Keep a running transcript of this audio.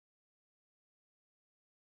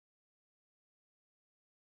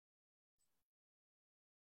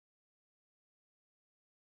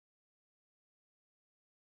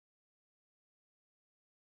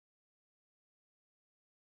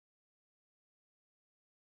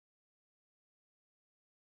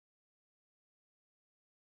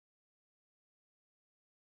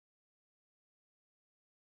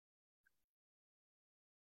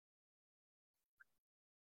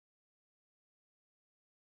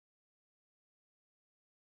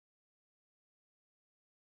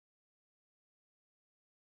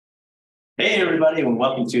Hey, everybody, and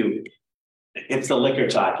welcome to It's the Liquor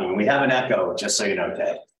Talking. We have an echo, just so you know,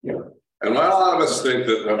 Ted. Yeah. And a lot of us think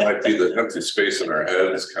that might be the empty space in our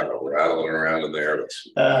heads kind of rattling around in there. It's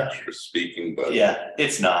extra speaking, but yeah,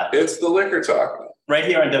 it's not. It's the Liquor Talking. Right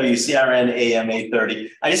here on WCRN AM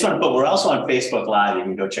 830. I just want to put, we're also on Facebook Live. You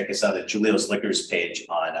can go check us out at Julio's Liquors page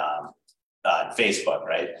on Facebook,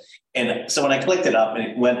 right? And so when I clicked it up, and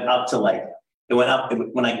it went up to like, it went up,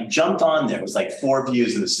 when I jumped on there, it was like 4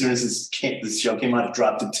 views. And as soon as this show came out, it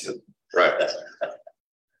dropped to 2. Right.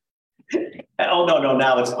 Oh, no,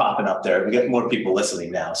 now it's popping up there. We get more people listening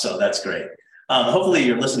now, so that's great. Hopefully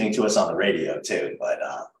you're listening to us on the radio too, but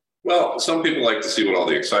well, some people like to see what all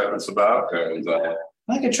the excitement's about. And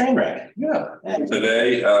like a train wreck. Yeah.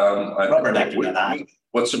 Today,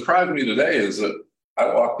 what surprised me today is that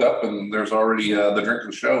I walked up and there's already the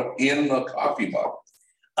drinking show in the coffee mug.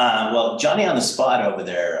 Well, Johnny on the spot over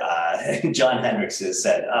there, John Hendricks has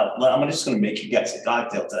said, well, I'm just going to make you guys a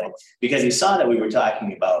cocktail tonight because he saw that we were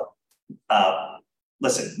talking about,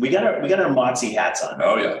 listen, we got our Moxie hats on.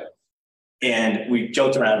 Oh, yeah. And we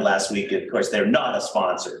joked around last week. Of course, they're not a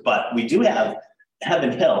sponsor, but we do have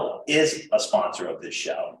Heaven Hill is a sponsor of this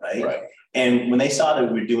show, right? Right. And when they saw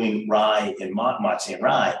that we were doing rye and Moxie and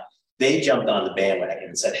rye, they jumped on the bandwagon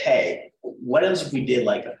and said, hey, what else if we did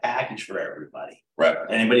like a package for everybody? Right.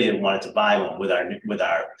 Anybody that wanted to buy one with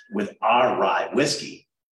our rye whiskey,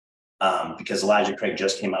 because Elijah Craig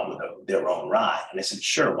just came out with their own rye, and I said,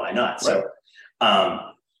 sure, why not? Right. So,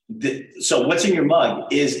 so what's in your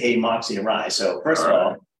mug is a Moxie and rye. So first of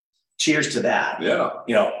all, cheers to that. Yeah.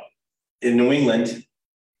 You know, in New England,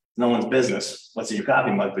 no one's business what's in your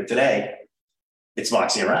coffee mug, but today it's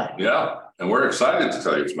Moxie and rye. Yeah, and we're excited to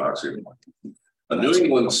tell you it's Moxie and rye. A New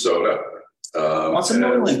England soda. Well, it's a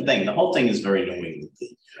New England thing. The whole thing is very New England.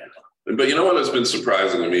 But you know what has been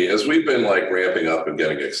surprising to me as we've been like ramping up and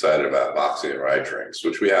getting excited about Moxie and rye drinks,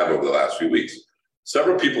 which we have over the last few weeks.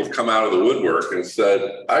 Several people have come out of the woodwork and said,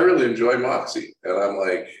 "I really enjoy Moxie," and I'm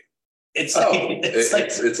like, "It's like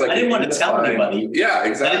I didn't want to tell anybody." Yeah,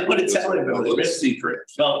 exactly. I didn't want to tell anybody. A little secret.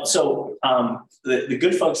 Well, so the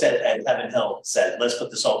good folks at Heaven Hill said, "Let's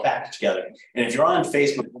put this whole package together." And if you're on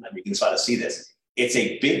Facebook, you can sort of see this. It's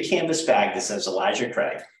a big canvas bag that says Elijah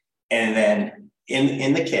Craig, and then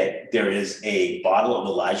in the kit there is a bottle of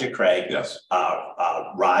Elijah Craig, yes,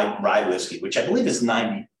 rye whiskey, which I believe is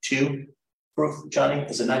 92 proof. Johnny,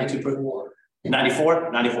 is it 92 proof? 94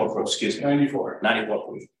 proof. Excuse me, 94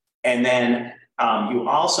 proof. And then you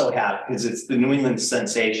also have, because it's the New England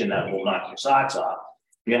sensation that will knock your socks off.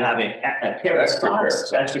 You're gonna have a pair of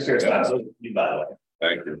socks, extra pair of socks. By the way,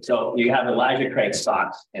 thank you. So you have Elijah Craig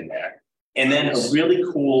socks in there. And then a really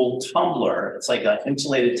cool tumbler. It's like an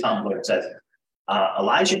insulated tumbler. It says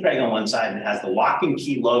Elijah Craig on one side and it has the Lock and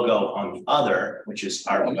Key logo on the other, which is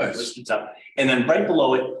our whiskey stuff. And then right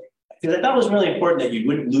below it, because I thought it was really important that you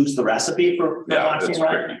wouldn't lose the recipe for Moxie and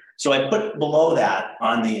rye. So I put below that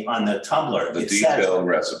on the tumbler the detailed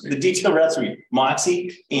recipe,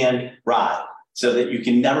 Moxie and rye, so that you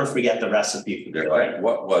can never forget the recipe. You're like,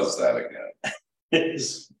 what was that again?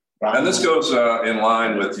 And this goes in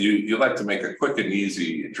line with you. You like to make a quick and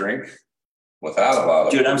easy drink without a lot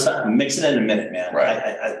of. Dude, I'm sorry, mix it in a minute, man. Right.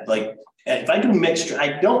 I like if I do mixed.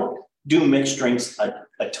 I don't do mixed drinks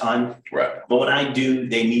a ton. Right. But when I do,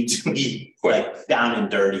 they need to be quick, like down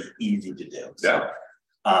and dirty, easy to do. So,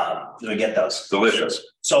 yeah. So we get those. Delicious.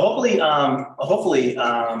 So hopefully,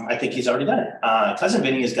 I think he's already done it. Cousin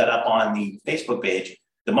Vinny has got up on the Facebook page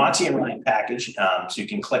the Moxie and rye package, so you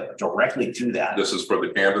can click directly to that. This is for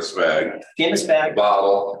the canvas bag. Canvas bag.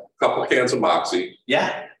 Bottle, a couple cans of Moxie.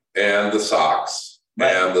 Yeah. And the socks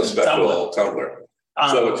and the special tumbler.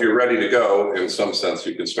 So if you're ready to go, in some sense,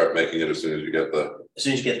 you can start making it as soon as you get the. As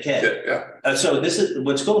soon as you get the kit. Yeah. So this is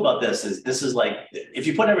what's cool about this is like if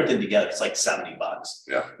you put everything together, it's like $70.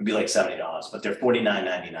 Yeah. It'd be like $70, but they're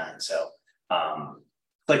 $49.99. So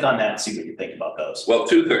click on that and see what you think about those. Well,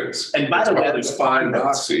 two things. And by the way, there's fine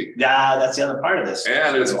Moxie. Yeah, that's the other part of this.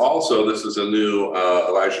 And it's also, this is a new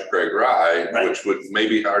Elijah Craig rye, right, which would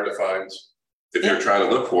maybe hard to find if you're trying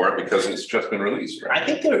to look for it because it's just been released. Right? I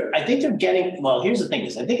think they're getting, well, here's the thing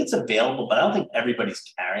is I think it's available, but I don't think everybody's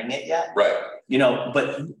carrying it yet. Right. You know,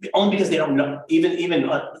 but only because they don't know, even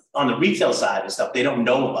on the retail side and stuff, they don't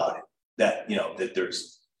know about it. That, you know, that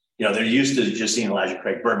there's, you know, they're used to just seeing Elijah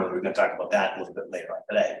Craig bourbon. We're going to talk about that a little bit later on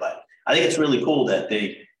today. But I think it's really cool that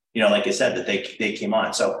they, you know, like I said, that they came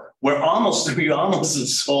on. So we almost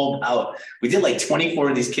sold out. We did like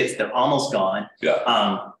 24 of these kits. They're almost gone.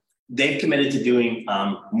 Yeah. They've committed to doing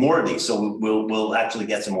more of these. So we'll actually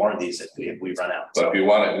get some more of these if we run out. But if you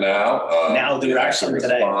want it now, now they're actually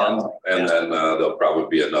today. And then there'll probably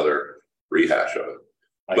be another rehash of it.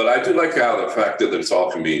 But I do like how the fact that it's all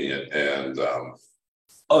convenient and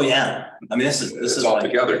Oh yeah, I mean this it's is all like,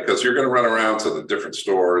 together because you're going to run around to the different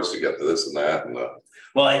stores to get to this and that and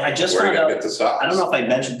well, I just where you found going to out. get the socks. I don't know if I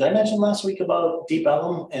mentioned. Did I mention last week about Deep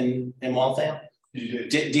Ellum in Waltham?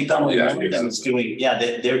 Deep Ellum, Yeah, is doing.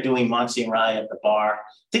 Yeah, they're doing Moxie and Rye at the bar. I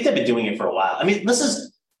think they've been doing it for a while. I mean,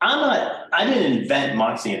 I didn't invent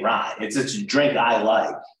Moxie and Rye. It's a drink I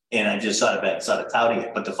like, and I just sort of touting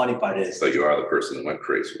it. But the funny part is, So you are the person that went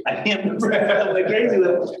crazy. I can't remember. I went crazy with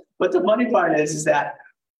it. But the funny part is that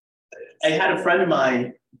I had a friend of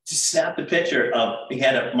mine just snap the picture of he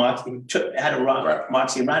had a Moxie,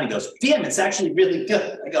 Moxie and Rye. He goes, "Damn, it's actually really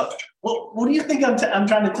good." I go, "Well, what do you think I'm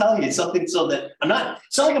trying to tell you? It's something so that I'm not.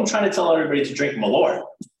 It's not like I'm trying to tell everybody to drink Malort,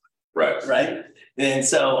 right?" And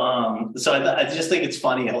so, I just think it's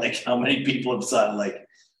funny, like how many people have sort of like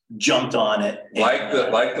jumped on it, like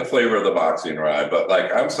the flavor of the Moxie and Rye. But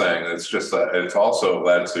like I'm saying, it's just it's also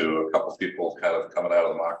led to a couple people kind of coming out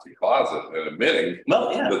of the Moxie closet and admitting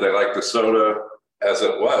that they like the soda as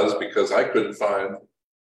it was, because I couldn't find,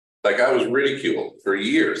 like I was ridiculed for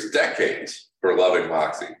years, decades, for loving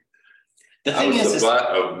Moxie. The thing I was the butt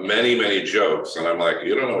of many, many jokes, and I'm like,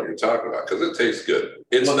 you don't know what you're talking about because it tastes good.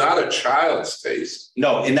 It's not a child's taste.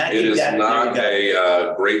 No, in that it is not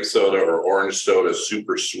a grape soda or orange soda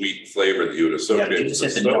super sweet flavor that you would associate with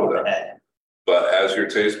soda. But as your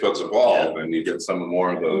taste buds evolve, and you get some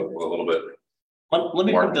more of the a little bit. Let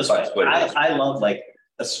me put it this way: I love like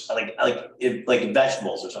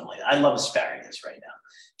vegetables or something like that. I love asparagus right now.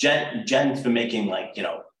 Jen's been making like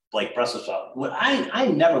Brussels sprouts. I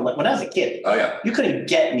never when I was a kid. Oh yeah. You couldn't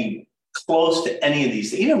get me close to any of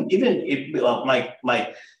these. Even if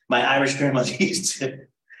my Irish grandmother used to,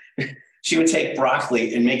 she would take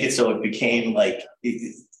broccoli and make it so it became like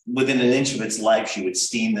within an inch of its life. She would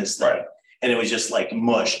steam this thing, and it was just like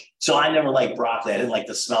mush. So I never liked broccoli. I didn't like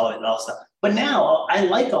the smell of it and all that stuff. But now I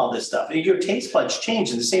like all this stuff. And your taste buds change.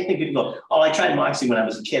 And the same thing, people go, "Oh, I tried Moxie when I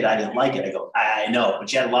was a kid. I didn't like it." I go, "I know,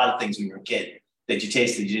 but you had a lot of things when you were a kid that you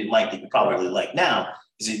tasted you didn't like that you probably like now.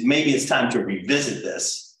 Maybe it's time to revisit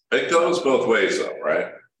this." It goes both ways though,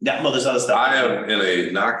 right? Yeah, well, there's other stuff. I am in a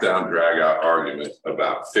knockdown, drag out argument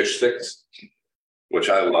about fish sticks, which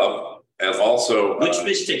I love. And also which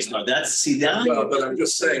fish sticks are that's well, but I'm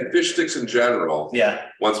just saying fish sticks in general. Yeah.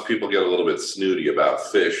 Once people get a little bit snooty about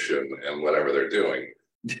fish and whatever they're doing.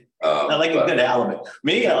 I like a good element.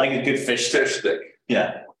 Me, I like a good fish stick.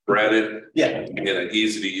 Yeah. Breaded. Yeah. In an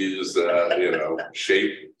easy to use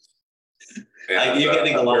shape. And, you're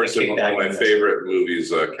getting a lot of one of my favorite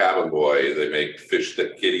movies, Cabin Boy, they make fish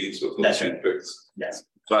stick kitties with little toothpicks. Yes.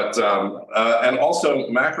 But and also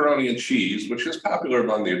macaroni and cheese, which is popular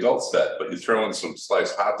among the adult set, but you throw in some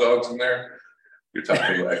sliced hot dogs in there, you're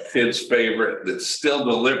talking about a kid's favorite that still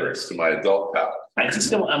delivers to my adult palate. I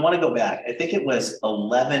want to go back. I think it was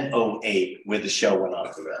 11:08 where the show went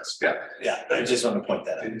on for this. Yeah. I just want to point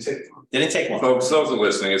that out. Didn't take long. Folks, those are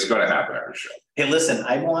listening, it's going to happen every show. Hey, listen,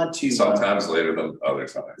 I want to. Sometimes later than other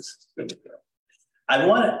times. I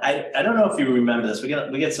don't know if you remember this. We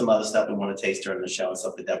get some other stuff we want to taste during the show and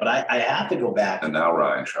stuff like that. But I have to go back. And now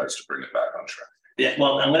Ryan tries to bring it back on track. Yeah,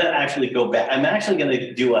 well, I'm going to actually go back. I'm actually going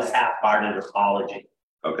to do a half-hearted apology.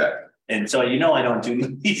 Okay. And so I don't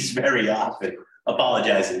do these very often.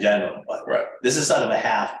 Apologize in general, but this is sort of a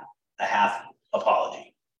half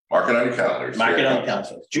apology. Mark it on your calendars. Mark it on your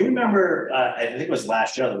calendars. Do you remember? I think it was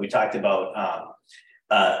last show that we talked about.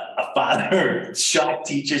 A father shocked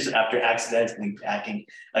teachers after accidentally packing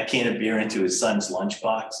a can of beer into his son's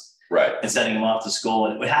lunchbox, and sending him off to school.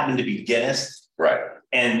 And it happened to be Guinness,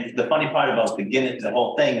 And the funny part about the Guinness, the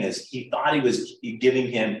whole thing is, he thought he was giving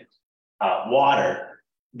him water,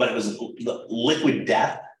 but it was liquid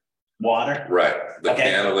death water. The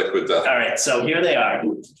can of liquid death. All right, so here they are,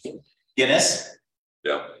 Guinness.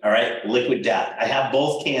 Yeah. All right, liquid death. I have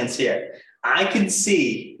both cans here. I can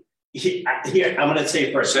see. Here, I'm going to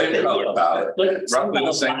say first. Same color palette, roughly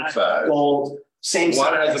the same size. Gold, same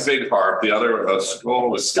One size. has a big heart, the other a skull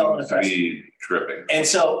with Skull to be dripping. And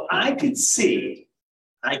so I could see,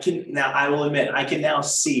 I will admit, I can now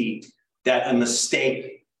see that a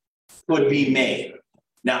mistake could be made.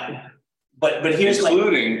 Now, but here's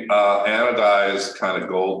including anodized kind of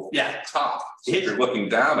gold top. So if you're looking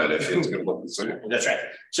down at it, it's going to look the same. That's right.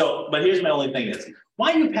 So, but here's my only thing is,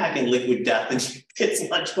 why are you packing liquid death in your kid's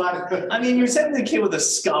lunchbox? I mean, you're sending the kid with a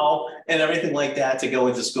skull and everything like that to go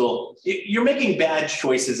into school. You're making bad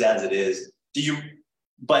choices as it is.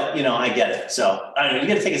 But I get it. So I don't know, you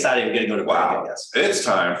got to take us out of here. We're going to go to break, I guess. It's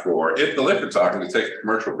time for If the Liquor Talking to take a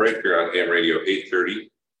commercial break here on AM Radio 830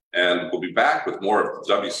 And we'll be back with more of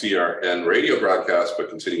WCRN radio broadcast, but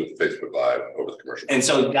continue with the Facebook Live over the commercial. And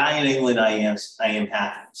so, guy in England, I am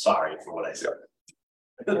half sorry for what I said.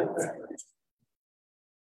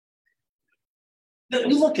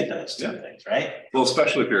 You look at those two things, right? Well,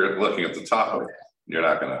 especially if you're looking at the top of it, you're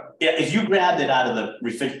not gonna. Yeah, if you grabbed it out of the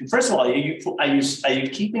refrigerator, first of all, are you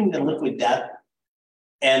keeping the liquid death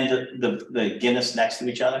and the Guinness next to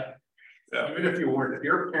each other? Yeah. Even if you weren't, if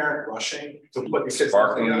you're a parent rushing to put your kids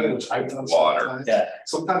Sparkling in, which I've done water. sometimes, Yeah.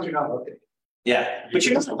 sometimes you're not looking. Yeah, but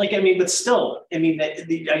you're not like, I mean, but still, I mean,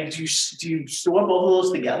 do you store both of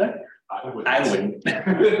those together? I wouldn't.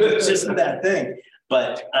 It's just that thing.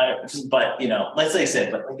 But you know, let's say I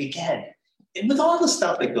said, but like again, with all the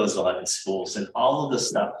stuff that goes on in schools and all of the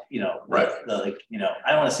stuff, you know, Right. like, you know,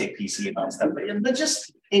 I don't want to say PC and all that stuff, but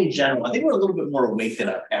just in general, I think we're a little bit more awake than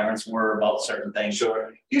our parents were about certain things.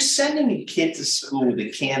 Sure. You're sending a kid to school with a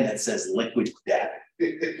can that says liquid death.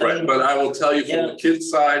 Right, but I will tell you from the kid's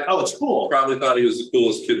side, Oh, it's cool. probably thought he was the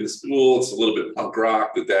coolest kid in school. It's a little bit punk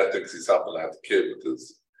rock. The dad thinks he's helping out the kid with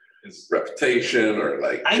his reputation or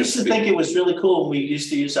like. I used to think it was really cool when we used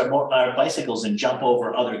to use our bicycles and jump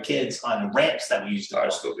over other kids on ramps that we used to. I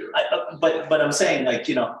still do. But I'm saying, like,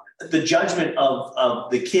 you know, the judgment of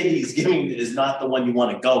the kid he's giving is not the one you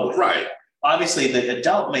want to go with. Right, Obviously, the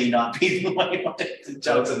adult may not be the one you want to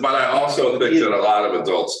judge. but I also think that a lot of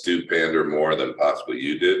adults do pander more than possibly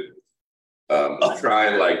you did. Try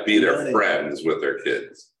and like be their friends with their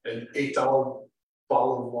kids. An $8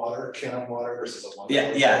 bottle of water, can of water versus a $1.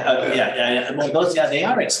 Yeah. Well, those, they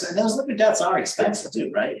are expensive. Those liquid deaths are expensive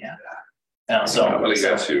too, right? Yeah. So I'm gonna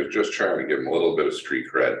guess he was just trying to give him a little bit of street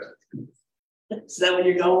cred. is that what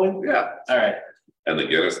you're going with? Yeah, All right. and the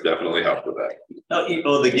Guinness definitely helped with that.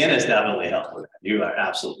 Oh, the Guinness definitely helped with that. You are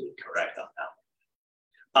absolutely correct on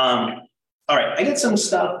that. All right, I got some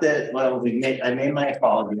stuff that, well, I made my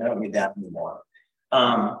apology. I don't need that anymore.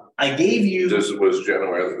 I gave you. Was Jen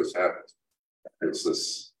aware that this happened? Is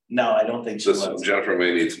this, No, I don't think she was. Jennifer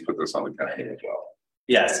may need to put this on the calendar as well.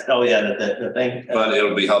 Yes. Oh, yeah. The thing. But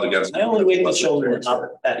it'll be held against. I only wake the children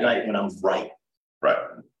up at night when I'm right. Right.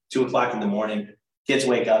 2 o'clock in the morning. Kids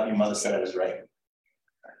wake up. Your mother said I was right.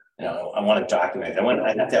 You know, I want to document.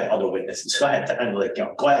 I have to have other witnesses. Go ahead. I'm like, you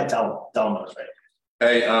know, go ahead. Tell them I was right.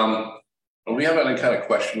 Hey, do we have any kind of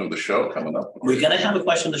question of the show coming up? We're gonna have a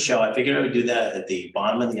question of the show. I figured I would do that at the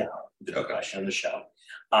bottom of the hour. Do a Okay. question of the show.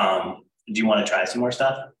 Do you want to try some more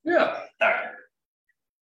stuff? Yeah, All right.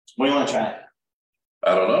 What do you want to try?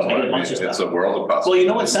 I don't know. I got a I mean, bunch of it's stuff. a world of possibilities. Well, you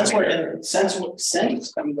know what? Since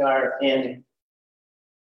we are in.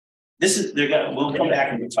 This is we'll come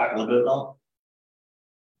back and we'll talk a little bit about.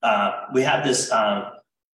 We have this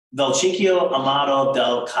Velcicchio Amaro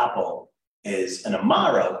del Capo is an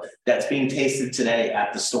Amaro that's being tasted today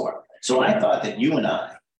at the store. So I thought that you and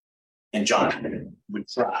I and Jonathan would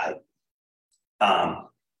try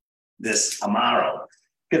this Amaro,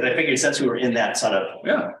 because I figured since we were in that sort of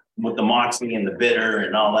with the moxie and the bitter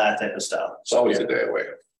and all that type of stuff. It's always a day away.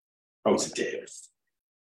 Oh, it's a day.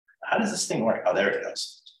 How does this thing work? Oh, there it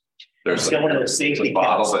goes. There's It's got one of those safety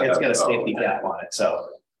caps. that It's got a has- safety cap on it, so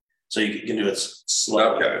you can do it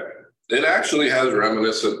slow. Okay. It actually has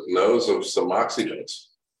reminiscent nose of some moxie notes.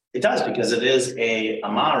 It does, because it is a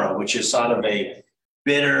Amaro, which is sort of a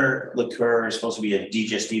bitter liqueur. It's supposed to be a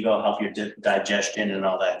digestivo, help your digestion and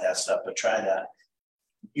all that stuff. But try that.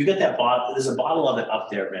 You get that bottle. There's a bottle of it up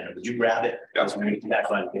there, Brandon. Would you grab it? Yeah. So maybe come back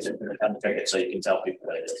on because I'm going to take it so you can tell people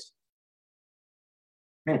what it is.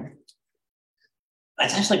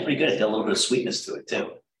 It's actually pretty good. It's got a little bit of sweetness to it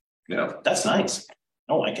too. Yeah. That's nice.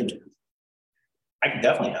 Oh, I can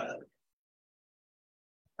definitely have that.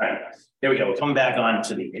 All right, here we go. We're coming back on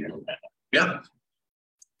to the internet. Yeah.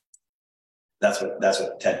 That's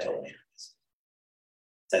what Ted told me.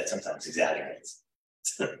 Ted sometimes exaggerates.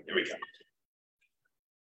 Here we go.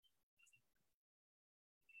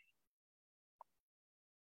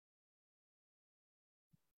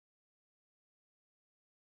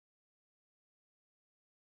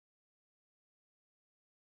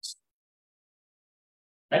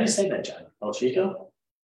 How do you say that, John? El Chico?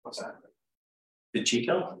 What's that? The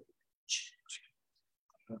Chico?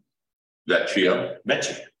 That Chio.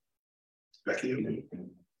 Betcha. Becky?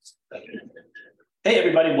 Hey,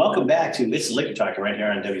 everybody, welcome back to It's Liquor Talk right here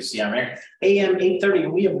on WCRN, AM 830.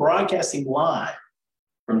 We are broadcasting live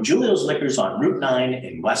from Julio's Liquors on Route 9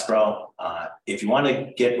 in Westboro. If you want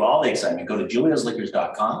to get all the excitement, go to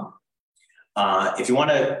juliosliquors.com. If you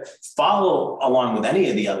want to follow along with any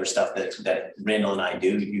of the other stuff that Randall and I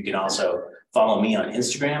do, you can also follow me on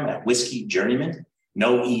Instagram at Whiskey Journeyman,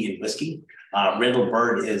 no E in whiskey. Randall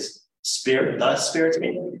Bird is the spirits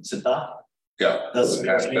man. Is it the? Yeah, That's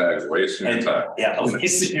hashtag wasting your And time. yeah,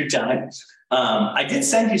 wasting your time. I did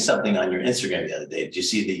send you something on your Instagram the other day. Did you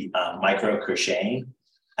see the micro crocheting?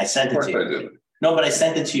 I sent Of it course to I you. did. No, but I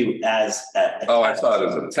sent it to you as Oh, I thought it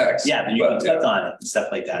was a text. yeah, then you can but, click on it and stuff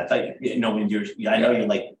like that. I thought, you know, when you're, I know you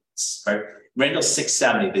like Randall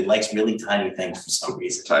 670, but he likes really tiny things for some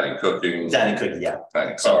reason. Tiny cooking. Tiny cookie, yeah.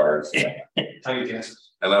 Tiny cars. Tiny dances.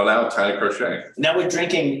 And now tiny crochet. Now we're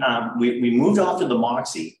drinking, we moved off to the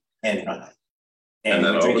Moxie and And then we're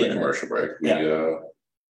over the drinking commercial break, Yeah.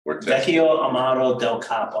 we're testing. Vecchio Amaro del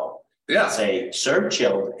Capo. Yeah, It's a served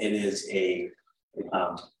chilled. It is a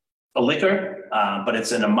liquor, but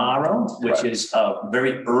it's an Amaro, which Right. is a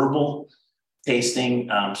very herbal tasting.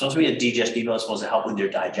 Supposed to be a digestivo, supposed to help with your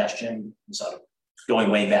digestion, sort of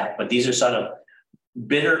going way back. But these are sort of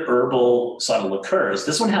bitter herbal sort of liqueurs.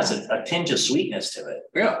 This one has a tinge of sweetness to it.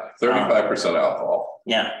 yeah, 35% alcohol.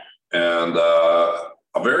 Yeah. And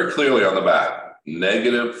very clearly on the back,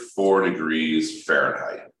 -4 degrees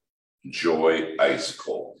Fahrenheit. Joy ice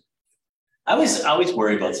cold. I always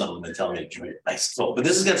worry about someone that tell me to drink ice cold, but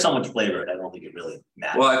this has got so much flavor, I don't think it really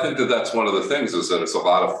matters. Well, I think that's one of the things is that it's a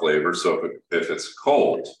lot of flavor. So if it's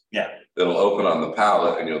cold, Yeah, it'll open on the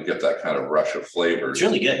palate and you'll get that kind of rush of flavors. it's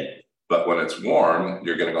really good. But when it's warm,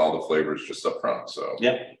 you're getting all the flavors just up front. So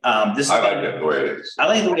Yep. This is I like it the way it is. I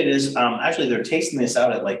like the way it is. Actually, they're tasting this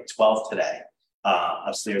out at like 12 today,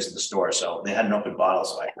 upstairs in the store. So they had an open bottle,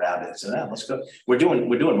 so I grabbed it. So yeah, let's go. We're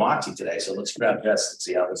doing Moxie today, so let's grab this and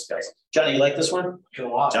see how this goes. Johnny, you like this one?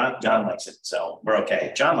 John likes it, so we're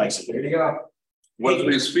okay. John likes it. There you go. When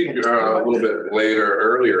we speak a little bit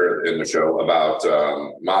earlier in the show about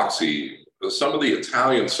Moxie, some of the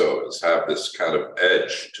Italian sodas have this kind of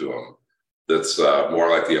edge to them that's more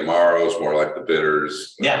like the Amaros, more like the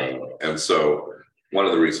bitters. Yeah. And so one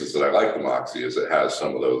of the reasons that I like the Moxie is it has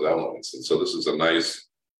some of those elements. And so this is a nice,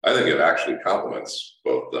 I think it actually complements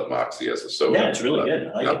both the Moxie as a soda. Yeah, it's really good.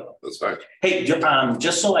 I like it. That's nice. Hey,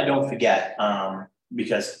 just so I don't forget,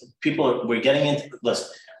 because we're getting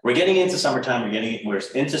into summertime, we're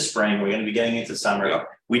into spring, we're going to be getting into summer. Yeah.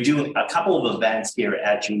 We do a couple of events here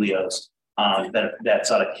at Julio's that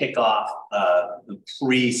sort of kick off the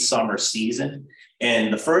pre-summer season.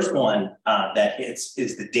 And the first one that hits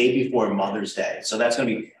is the day before Mother's Day. So that's going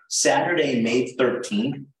to be Saturday, May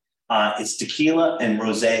 13th. It's Tequila and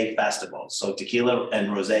Rosé Festival. So Tequila and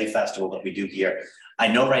Rosé Festival that we do here. I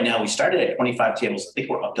know right now we started at 25 tables. I think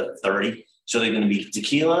we're up to 30. So they're going to be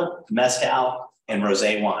tequila, mezcal, and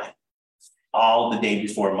rosé wine all the day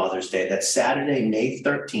before Mother's Day. That's Saturday, May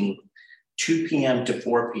 13th, 2 p.m. to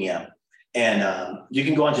 4 p.m. And you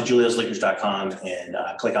can go onto juliosliquors.com and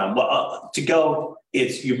click on to go.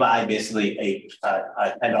 It's you buy basically a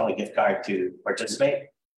 $10 gift card to participate,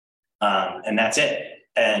 and that's it.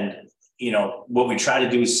 And you know what we try to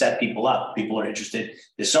do is set people up. People are interested.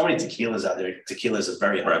 There's so many tequilas out there. Tequila is a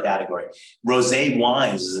very hard category. Rosé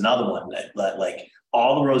wines is another one that like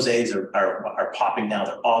all the rosés are popping now.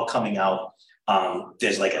 They're all coming out.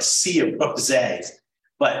 There's like a sea of rosés.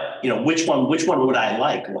 But you know, which one would I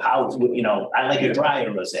like? How I like a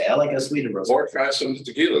drier rosé. I like a sweeter rosé. Or try some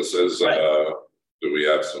tequila. Says, do we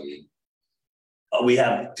have some? We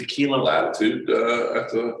have tequila Latitude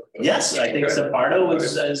at the. Yes, I think Sapardo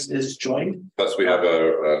is joined. Plus, we have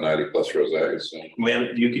a 90+ rosé. So.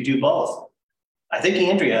 You could do both. I think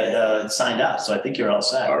Andrea signed up, so I think you're all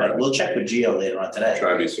set. All right. We'll check with Gio later on today.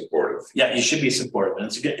 Try to be supportive. Yeah, you should be supportive. And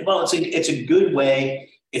it's a good. Well, it's a good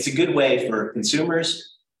way. It's a good way for consumers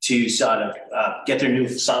to sort of get their new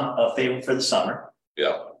favorite for the summer.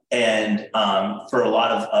 Yeah. And for a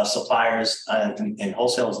lot of suppliers and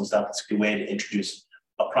wholesalers and stuff, it's a good way to introduce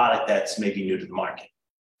a product that's maybe new to the market.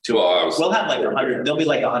 We'll have like 100. There'll be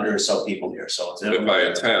like 100 or so people here. So if I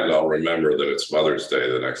attend, I'll remember that it's Mother's Day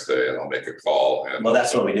the next day, and I'll make a call. And well,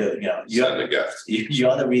 that's what we do. Send a gift.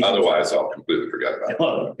 You're the reason. Otherwise, I'll completely forget about it.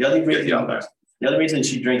 Well, the other reason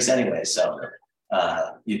she drinks anyway. So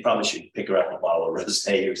you probably should pick her up a bottle of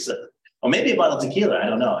rosé or maybe a bottle of tequila. I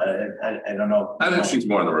don't know. I don't know. I think she's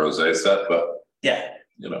more in the rosé set, but yeah,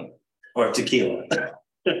 or tequila.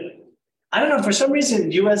 I don't know. For some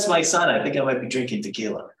reason, you as my son, I think I might be drinking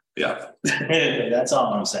tequila. Yeah, that's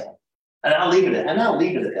all I'm saying. And I'll leave it at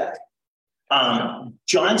that.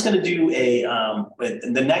 John's going to do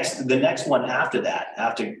the next one after that,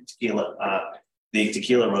 after tequila, the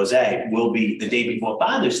tequila rosé will be the day before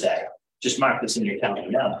Father's Day. Just mark this in your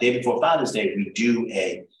calendar now. The day before Father's Day, we do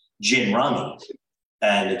a gin rummy,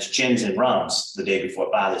 and it's gins and rums the day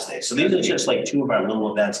before Father's Day. So these are just like two of our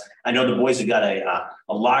little events. I know the boys have got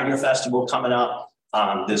a lager festival coming up.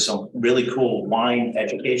 There's some really cool wine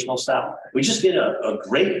educational stuff. We just did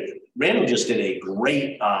Randall just did a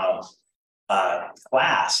great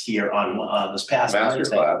class here on this past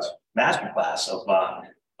Wednesday. Master class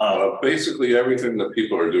of basically everything that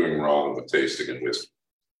people are doing wrong with tasting and whiskey.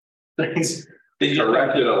 things. Did you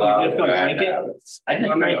Corrected a lot of go bad drink it? habits. I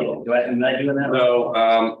didn't drink it. Am I doing that?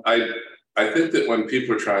 No, I think that when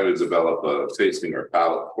people are trying to develop a tasting or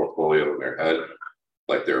palate portfolio in their head,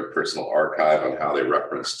 like their personal archive on how they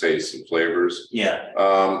reference tastes and flavors. Yeah.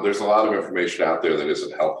 There's a lot of information out there that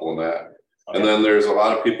isn't helpful in that. Okay. And then there's a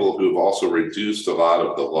lot of people who've also reduced a lot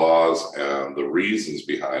of the laws and the reasons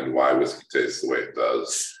behind why whiskey tastes the way it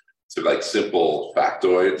does to like simple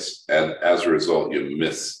factoids. And as a result, you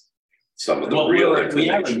miss some of the real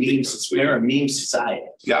information. We're a meme society.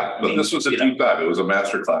 Yeah, but this was a deep dive. It was a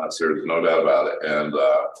master class. There's no doubt about it. And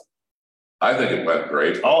I think it went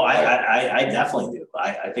great. Oh, I definitely do.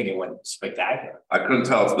 I think it went spectacular. I couldn't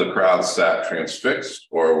tell if the crowd sat transfixed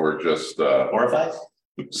or were just Horrified?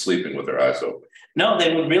 sleeping with their eyes open. No,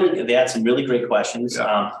 they had some really great questions.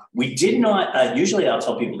 Yeah. We did not, usually I'll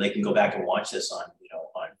tell people they can go back and watch this on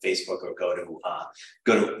Facebook or go to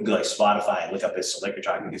like Spotify and look up It's a Liquor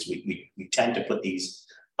Talk, because we tend to put these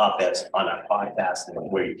up as on our podcast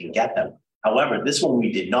and where you can get them. However, this one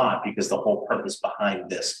we did not, because the whole purpose behind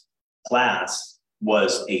this class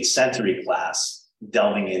was a sensory class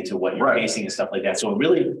delving into what you're tasting and stuff like that. So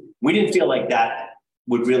really, we didn't feel like that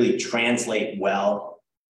would really translate well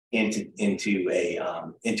into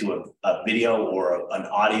a video or an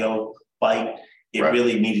audio bite. It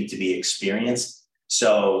really needed to be experienced.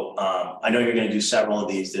 So I know you're going to do several of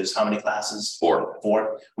these. There's how many classes?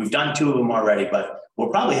 Four. We've done 2 of them already, but we'll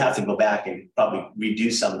probably have to go back and probably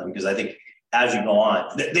redo some of them, because I think as you go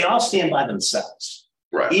on, they all stand by themselves.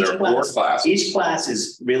 Right. There are 4 classes. Each class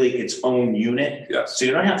is really its own unit. Yes. So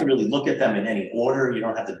you don't have to really look at them in any order. You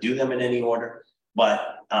don't have to do them in any order. But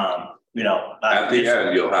at the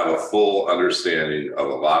end, you'll have a full understanding of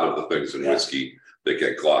a lot of the things in whiskey that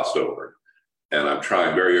get glossed over. And I'm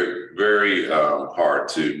trying very, very hard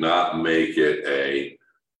to not make it a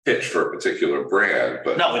pitch for a particular brand,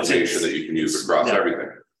 but information that you can use across everything.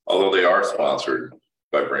 Although they are sponsored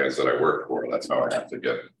by brands that I work for, that's how I have to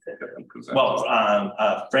get them presented.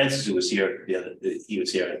 Well, Francis, who was here he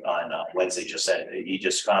was here on Wednesday, he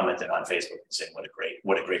just commented on Facebook and said what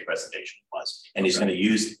a great presentation it was, and he's going to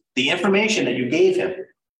use the information that you gave him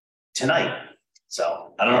tonight.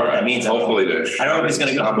 So I don't know what that means. Hopefully, I don't know if he's going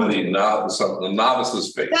to go. The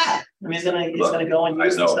novice's face. Yeah, I mean, he's going to go and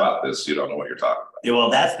use. I know about this. You don't know what you're talking about. Yeah, well,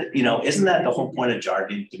 that's isn't that the whole point of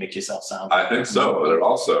jargon, to make yourself sound? I think so, but it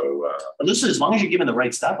also. But listen, as long as you're giving the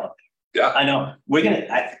right stuff up. Yeah, I know. We're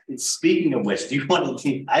gonna. Speaking of which, do you want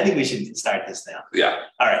to? I think we should start this now. Yeah.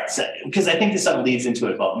 All right. So, because I think this sort of leads into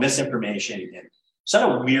it about misinformation and sort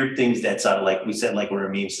of weird things that sort of, like we said, like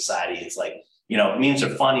we're a meme society. It's like, memes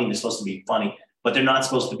are funny. They're supposed to be funny, but they're not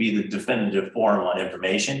supposed to be the definitive forum on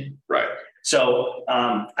information. Right. So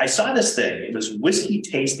I saw this thing. It was Whiskey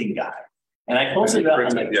Tasting Guide. And I posted it up.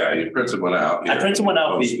 You printed one out. I printed one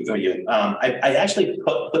out for you. I actually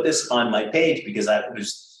put this on my page because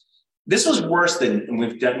this was worse than, and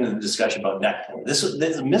we've done the discussion about Nectar. This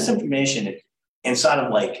is misinformation and sort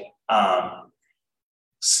of like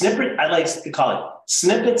snippet. I like to call it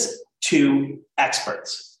snippets to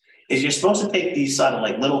experts. Is you're supposed to take these sort of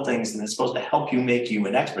like little things and it's supposed to help you make you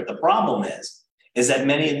an expert. The problem is that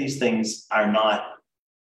many of these things are not.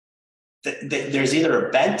 There's either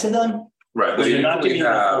a bent to them. Right, they usually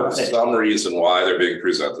have some reason why they're being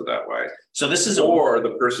presented that way. So this is or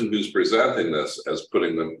the person who's presenting this as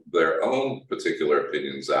putting their own particular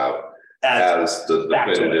opinions out as the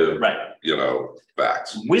definitive,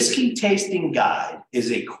 facts. Whiskey Tasting Guide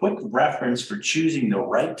is a quick reference for choosing the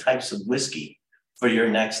right types of whiskey for your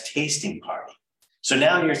next tasting party. So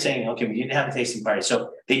now you're saying, okay, we need to have a tasting party.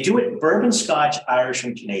 So they do it bourbon, Scotch, Irish,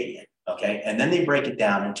 and Canadian. Okay, and then they break it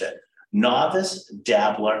down into novice,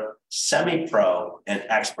 dabbler, semi-pro, and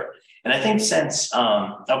expert. And I think since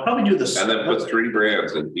I'll probably do this, and then put 3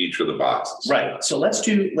 brands in each of the boxes. Right. So let's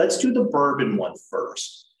do the bourbon one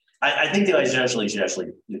first. I think that I actually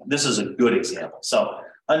this is a good example. So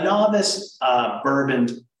a novice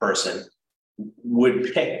bourbon person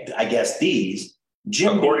would pick, I guess, these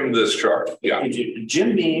according to this chart. Yeah.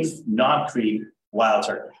 Jim Beam, Knob Creek, Wild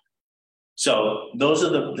Turkey. So those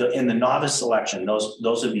are in the novice selection.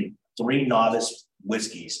 Those are the 3 novice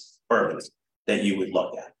whiskeys, bourbons that you would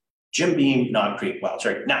look at. Jim Beam, Knob Creek, Wild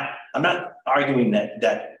Turkey. Now, I'm not arguing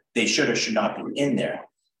that they should or should not be in there,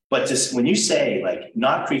 but just when you say like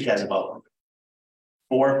Knob Creek has about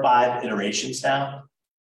 4 or 5 iterations now,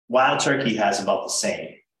 Wild Turkey has about the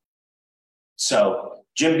same. So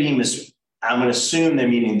Jim Beam is, I'm going to assume they're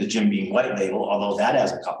meaning the Jim Beam white label, although that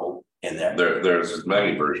has a couple in there. There's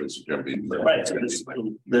many versions of Jim Beam. Right, so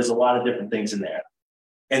there's a lot of different things in there.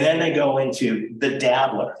 And then they go into the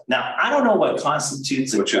dabbler. Now, I don't know what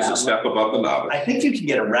constitutes Which is a step above the novice. I think you can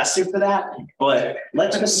get arrested for that, but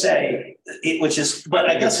let's just say but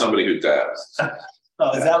I guess somebody who dabs,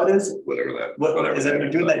 oh, is that what it is? whatever that. What whatever is it? They're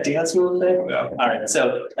doing that dance move thing? Yeah. All right,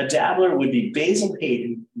 so a dabbler would be Basil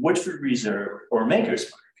Hayden, Woodford Reserve, or Maker's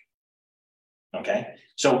Mark. Okay,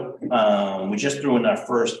 so we just threw in our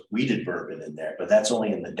first weeded bourbon in there, but that's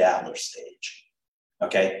only in the dabbler stage.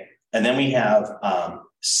 Okay, and then we have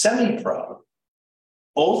semi-pro,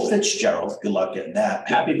 Old Fitzgerald, good luck getting that.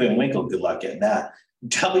 Pappy Van Winkle, good luck getting that.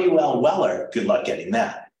 W.L. Weller, good luck getting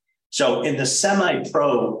that. So in the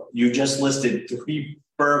semi-pro, you just listed 3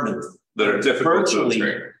 bourbons that are difficult to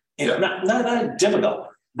obtain. Yeah. Not difficult,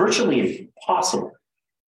 virtually impossible.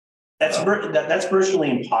 That's virtually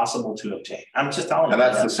impossible to obtain. I'm just telling you. And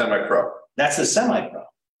that's the semi-pro. That's the semi-pro.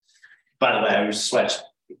 By the way, I was switched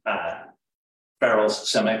Farrell's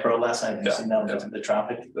semi-pro last night. You seen that? The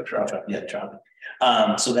Tropic. The Tropic. Yeah, Tropic.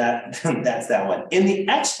 So that's that one. In the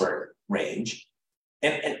expert range,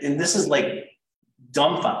 and this is like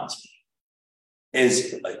dumbfounds me,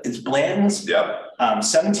 it's Blanton's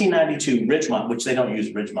 1792 Ridgemont, which they don't use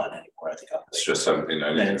Ridgemont anymore. I think it's just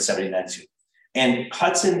 1792. And 1792. And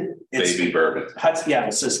Hudson Baby Bourbon. Hudson, yeah,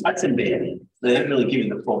 it says Hudson Baby. They didn't really give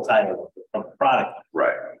you the full title of the product.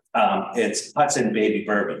 Right. It's Hudson Baby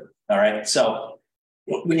Bourbon. All right. So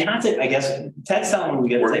we have to, I guess, Ted's telling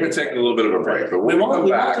me we're going to take a little bit of a break, but when we come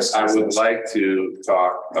back, I would like to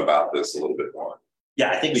talk about this a little bit more.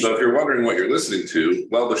 Yeah, I think so. If you're wondering what you're listening to,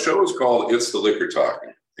 well, the show is called It's the Liquor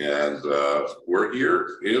Talking, and we're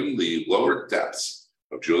here in the lower depths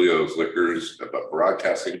of Julio's Liquors,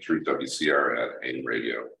 broadcasting through WCRN AM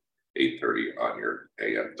Radio 830 on your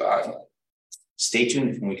AM dial. Stay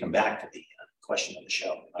tuned when we come back to the question of the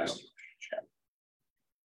show.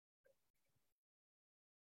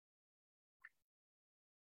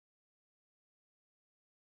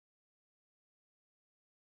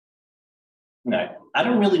 No, I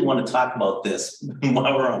don't really want to talk about this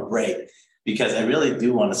while we're on break, because I really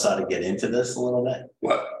do want to sort of get into this a little bit.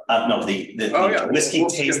 What? No, the whiskey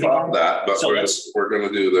tasting. That, but so we're going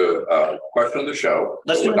to do the question of the show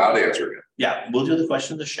without answering it. Yeah, we'll do the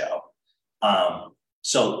question of the show.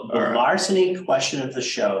 So the larceny question of the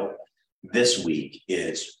show this week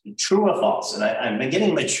is true or false, and I've been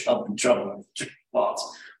getting myself in trouble with true or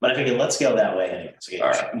false, but I figured let's go that way anyway. Okay,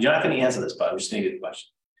 you're not going to answer this, but I'm just going to get the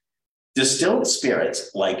question. Distilled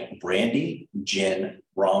spirits like brandy, gin,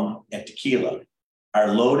 rum, and tequila are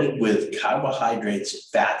loaded with carbohydrates,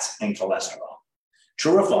 fats, and cholesterol.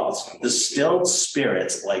 True or false? Distilled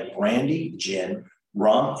spirits like brandy, gin,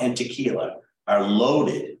 rum, and tequila are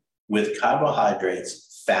loaded with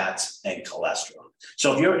carbohydrates, fats, and cholesterol.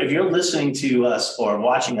 So if you're listening to us or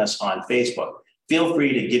watching us on Facebook, feel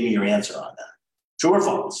free to give me your answer on that. True or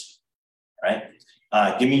false? All right.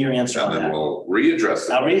 Give me your answer on that. And then we'll readdress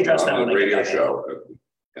that. I'll readdress that on the radio show.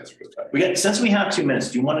 Since we have 2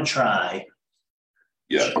 minutes, do you want to try?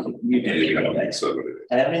 Yeah. You did.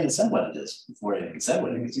 I haven't even said what it is before I even said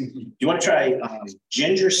what it is. Do you want to try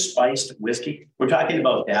ginger spiced whiskey? We're talking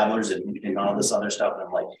about dabblers and all this other stuff. And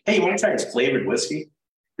I'm like, hey, you want to try this flavored whiskey?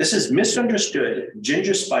 This is misunderstood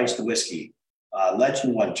ginger spiced whiskey.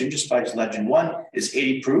 Legend 1, ginger spiced Legend 1 is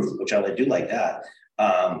 80 proof, which I do like that.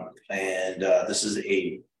 And this is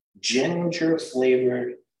a ginger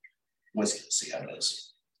flavored whiskey. Let's see how it is.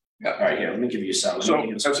 Yeah. All right, here, let me give you some. So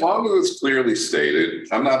as long as it's clearly stated,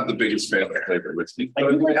 I'm not the biggest fan of flavored whiskey,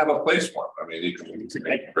 but we have a place for it. I mean, you can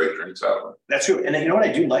make great drinks out of it. That's true. And then, you know what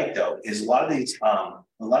I do like though, is a lot of these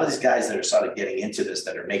guys that are sort of getting into this,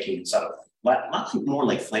 that are making sort of not more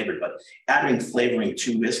like flavored, but adding flavoring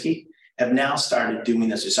to whiskey, have now started doing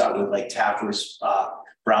this. You saw it with like Taffer's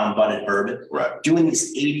brown budded bourbon, right? Doing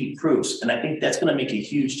these 80 proofs. And I think that's going to make a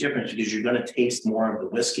huge difference, because you're going to taste more of the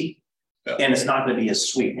whiskey, and it's not going to be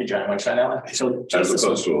as sweet. Hey, John, want to try that one? So as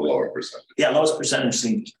opposed to a lower percentage. Yeah, lowest percentage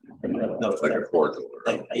seems like a cordial.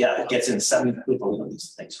 Yeah, it gets in 70 people of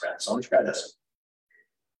these things, right? So let me try this.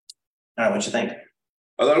 All right, what you think?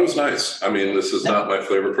 I thought it was nice. I mean, this is not my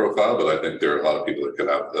flavor profile, but I think there are a lot of people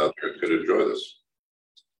that could enjoy this.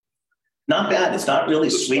 Not bad. It's not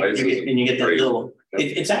really sweet. You get that little.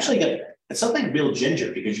 It's actually good. It's something real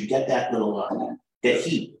ginger, because you get that little that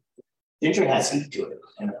heat. Ginger has heat to it,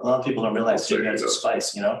 and a lot of people don't realize ginger has a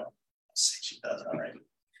spice. You know, she does. All right.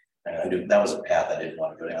 And I knew that was a path I didn't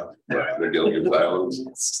want to go down. Right. They're dealing with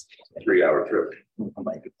islands. 3-hour trip. Oh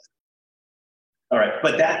my goodness. All right,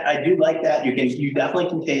 but that I do like that. You definitely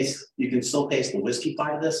can taste. You can still taste the whiskey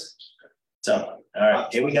part of this. So, all right,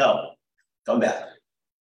 here we go. Come back.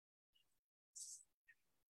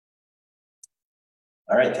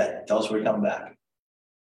 All right, Ted, tell us we're coming back.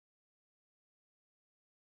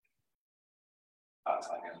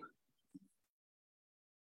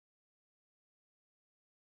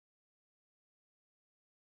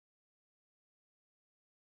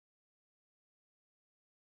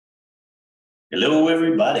 Hello,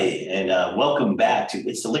 everybody, and welcome back to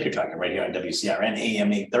It's the Liquor Talking right here on WCRN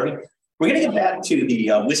AM 830. We're going to get back to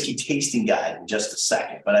the whiskey tasting guide in just a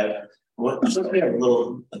second, but I want to say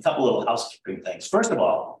a couple little housekeeping things. First of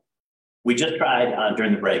all, we just tried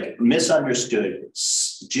during the break misunderstood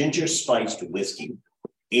ginger spiced whiskey,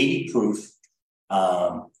 80 proof,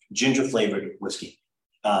 ginger flavored whiskey.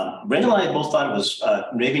 Brenda and I both thought it was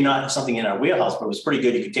maybe not something in our wheelhouse, but it was pretty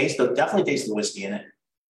good. You could definitely taste the whiskey in it.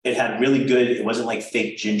 It had really good, it wasn't like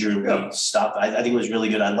fake ginger stuff. I think it was really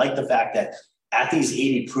good. I like the fact that at these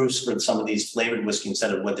 80 proofs for some of these flavored whiskey,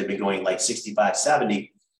 instead of what they've been going like 65,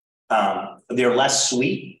 70, they're less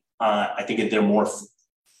sweet. I think they're more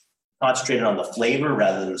concentrated on the flavor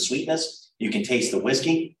rather than the sweetness. You can taste the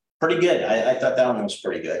whiskey. Pretty good. I thought that one was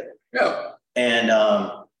pretty good. Yeah. And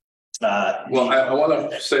well, I want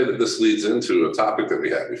to say that this leads into a topic that we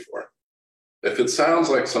had before. If it sounds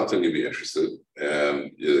like something you'd be interested in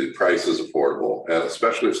and the price is affordable, and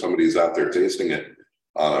especially if somebody's out there tasting it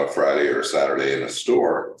on a Friday or a Saturday in a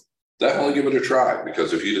store, definitely give it a try.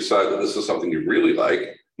 Because if you decide that this is something you really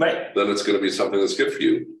like, right, then it's going to be something that's good for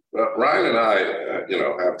you. Ryan and I,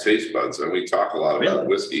 have taste buds, and we talk a lot about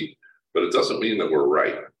whiskey, but it doesn't mean that we're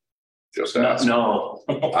right. Just ask either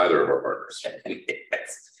of our partners.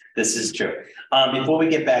 Yes. This is true. Before we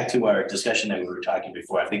get back to our discussion that we were talking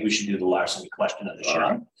before, I think we should do the larceny question of the show.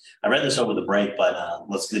 Right. I read this over the break, but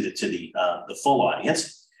let's leave it to the full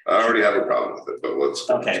audience. I already have a problem with it, but let's.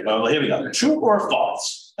 Okay, well, here we go. True or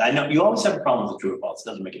false? I know you always have a problem with true or false. It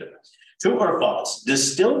doesn't make a difference. True or false?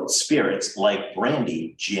 Distilled spirits like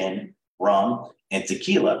brandy, gin, rum, and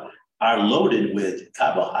tequila are loaded with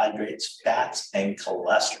carbohydrates, fats, and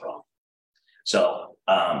cholesterol. So,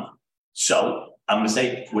 I'm going to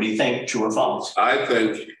say, what do you think? True or false? I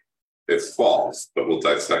think it's false, but we'll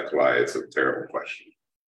dissect why it's a terrible question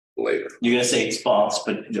later. You're going to say it's false,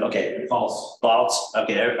 but okay. False. False.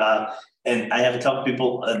 Okay. And I have a couple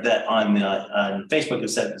people that on Facebook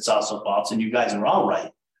have said it's also false, and you guys are all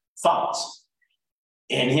right. False.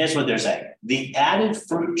 And here's what they're saying. The added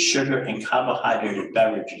fruit, sugar, and carbohydrated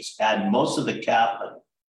beverages add most of the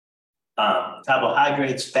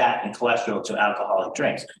carbohydrates, fat, and cholesterol to alcoholic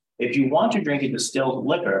drinks. If you want to drink a distilled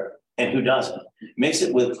liquor, and who doesn't, mix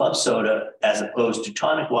it with club soda as opposed to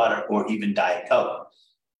tonic water or even Diet Coke.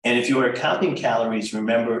 And if you are counting calories,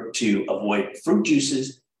 remember to avoid fruit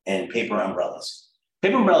juices and paper umbrellas.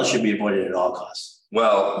 Paper umbrellas should be avoided at all costs.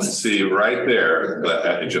 Well, see, right there,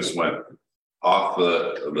 it just went off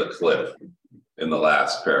the cliff in the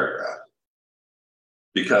last paragraph.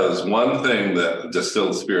 Because one thing that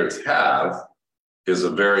distilled spirits have is a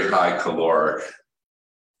very high caloric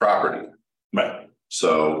property. Right.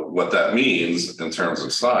 So what that means in terms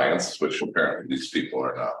of science, which apparently these people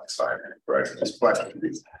are not excited, right? These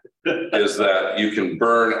questions, is that you can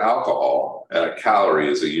burn alcohol and a calorie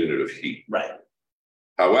is a unit of heat. Right.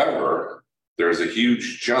 However, there's a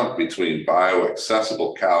huge jump between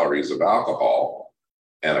bioaccessible calories of alcohol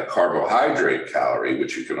and a carbohydrate calorie,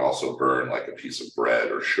 which you can also burn like a piece of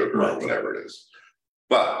bread or sugar or whatever it is.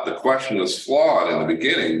 But the question is flawed in the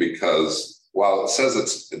beginning because while it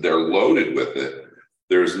says they're loaded with it,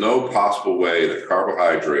 there's no possible way that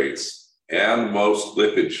carbohydrates and most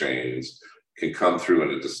lipid chains can come through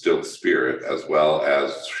in a distilled spirit as well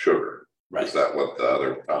as sugar. Right. Is that what the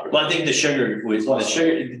other topic? Well, I think the sugar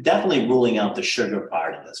definitely ruling out the sugar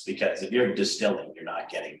part of this, because if you're distilling, you're not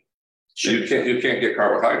getting sugar. You can't get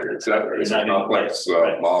carbohydrates. It's a complex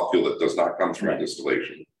molecule that does not come through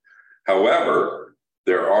distillation. However,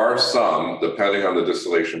 there are some, depending on the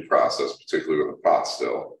distillation process, particularly with a pot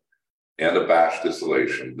still and a batch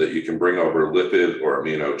distillation, that you can bring over lipid or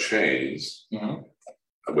amino chains,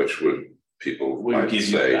 which people might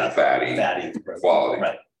say fatty quality.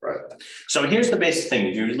 Right. So here's the basic thing.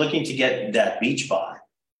 If you're looking to get that beach bar,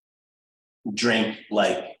 drink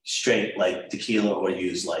like straight like tequila, or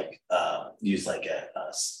use like a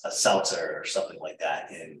seltzer or something like that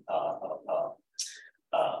in a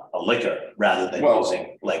liquor, rather than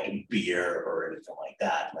using like beer or anything like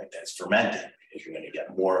that, that's fermented, because you're going to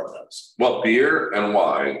get more of those. Well, beer and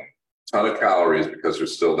wine, ton of calories because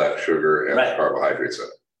there's still that sugar and carbohydrates in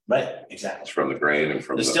it. Right, exactly. It's from the grain and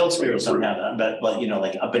from the distilled spirits somehow, but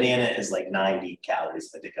like a banana is like 90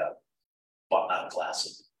 calories. I think a glass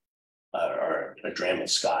of or a dram of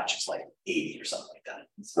scotch is like 80 or something like that.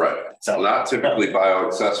 Right. So not typically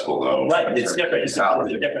bioaccessible though. Right. It's different. It's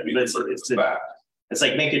different. But it's fat. It's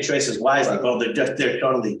like make your choices wisely. Well, they're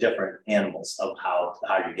totally different animals of how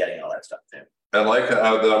you're getting all that stuff too. And like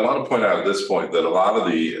I want to point out at this point that a lot of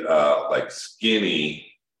the like skinny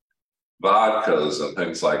vodkas and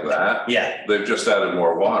things like that, Yeah, they've just added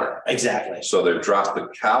more water. exactly. So they've dropped the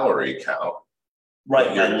calorie count. Right,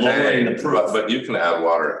 But by you're lowering paying, the proof. but you can add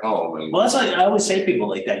water at home. And Well, that's like I always say to people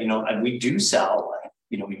like that. You know, and we do sell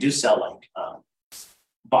like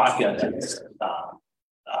vodka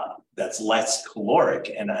that's less caloric,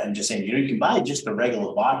 and I'm just saying, you can buy just a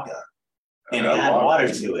regular vodka and add water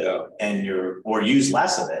to it, yeah. and or use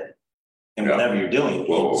less of it, and Yeah. whatever you're doing,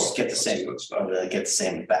 you'll just get the That's same, good stuff. get the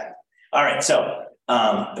same effect. All right, so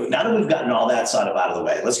now that we've gotten all that sort of out of the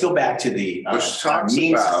way, let's go back to the Which talks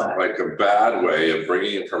means about side. like a bad way of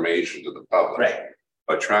bringing information to the public. Right,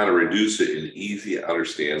 By trying to reduce it in easy to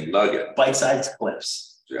understand nugget. bite-sized clips.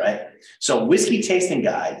 Right. So whiskey tasting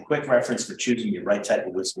guide, quick reference for choosing your right type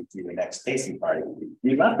of whiskey for your next tasting party.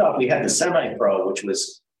 We left off, we had the semi-pro, which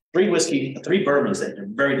was three bourbons that are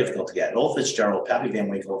very difficult to get. Old Fitzgerald, Pappy Van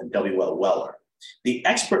Winkle, and W.L. Weller. The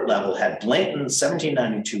expert level had Blanton,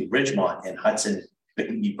 1792, Ridgemont, and Hudson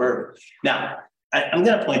bourbon. Now, I'm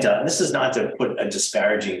going to point out, and this is not to put a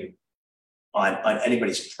disparaging on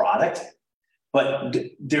anybody's product, but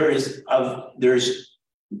there's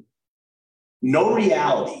no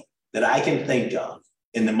reality that I can think of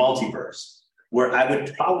in the multiverse where I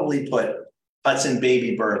would probably put Hudson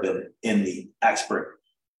Baby Bourbon in the expert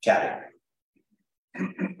category.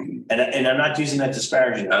 And I'm not using that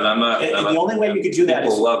disparaging. And I'm not. And the only way you could do that is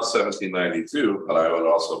people love 1792, but I would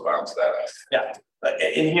also bounce that out. yeah.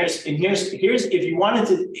 And here's if you wanted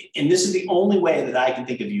to, and this is the only way that I can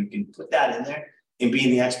think of you can put that in there and be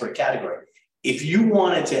in the expert category. If you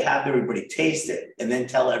wanted to have everybody taste it and then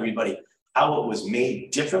tell everybody how it was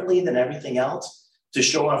made differently than everything else to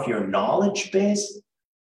show off your knowledge base,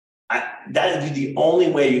 that would be the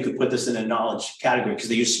only way you could put this in a knowledge category because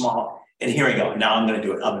they use small. And here I go. Now I'm going to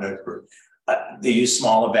do it. I'm going to they use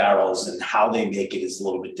smaller barrels and how they make it is a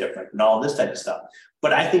little bit different and all this type of stuff.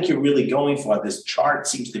 But I think you're really going for this chart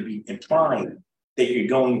seems to be implying that you're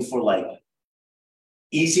going for like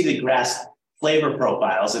easy to grasp flavor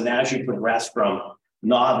profiles. And as you progress from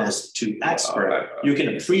novice to expert, you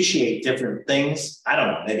can appreciate different things. I don't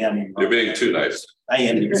know. Maybe I'm You're being too nice. I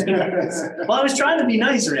am. Well, I was trying to be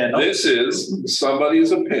nice, Randall. This is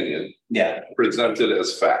somebody's opinion Yeah. presented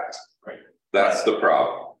as fact. Right. That's the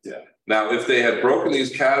problem. Yeah. Now, if they had broken these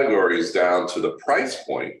categories down to the price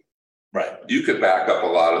point, Right. you could back up a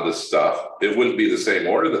lot of this stuff. It wouldn't be the same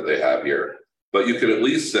order that they have here, but you could at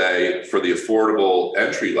least say for the affordable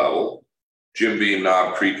entry level, Jim Beam,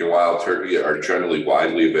 Knob Creek, and Wild Turkey are generally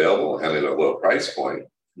widely available and at a low price point.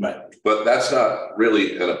 Right. But that's not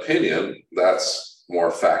really an opinion. That's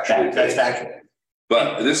more factual. That's factual.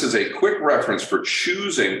 But this is a quick reference for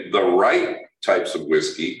choosing the right types of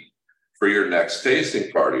whiskey for your next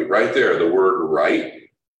tasting party. Right there, the word right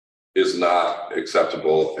is not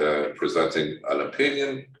acceptable presenting an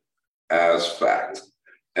opinion as fact.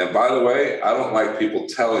 And by the way, I don't like people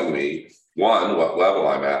telling me, one, what level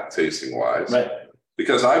I'm at tasting wise, Right.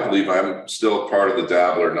 because I believe I'm still part of the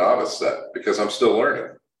dabbler novice set because I'm still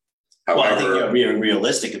learning. Well, I think However, you're being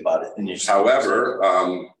realistic about it. And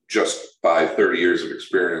just by 30 years of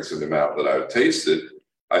experience in the amount that I've tasted,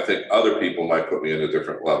 I think other people might put me in a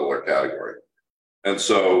different level or category. And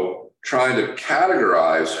so trying to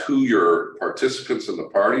categorize who your participants in the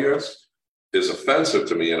party is offensive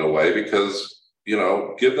to me in a way because, you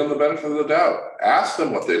know, give them the benefit of the doubt. Ask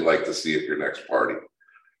them what they'd like to see at your next party.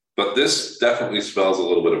 But this definitely spells a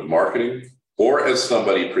little bit of marketing or as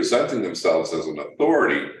somebody presenting themselves as an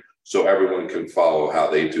authority so everyone can follow how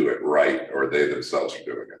they do it right or they themselves are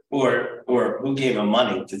doing it. or who gave them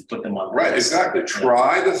money to put them on the Right, list. exactly.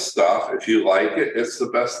 Try the stuff. If you like it, it's the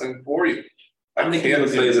best thing for you. I I'm thinking can't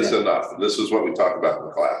of say it, this yeah. enough. This is what we talk about in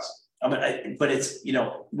the class. I mean, but it's, you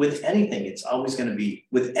know, with anything, it's always going to be,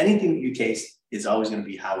 with anything that you taste, it's always going to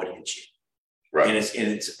be how it hits you. And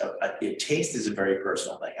Right. taste is a very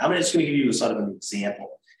personal thing. I'm just going to give you a sort of an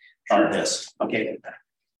example of this. Okay.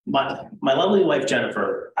 My lovely wife,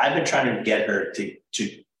 Jennifer, I've been trying to get her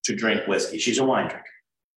to drink whiskey. She's a wine drinker.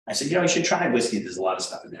 I said, you know, you should try whiskey. There's a lot of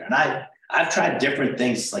stuff in there. And I've tried different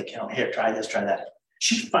things like, you know, here, try this, try that.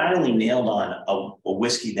 She finally nailed on a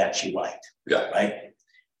whiskey that she liked. Yeah. Right.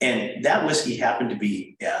 And that whiskey happened to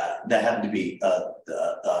be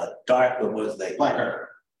dark, what was they? Blackheart.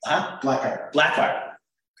 Huh? Blackheart. Blackheart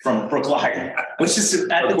from Brookline, which is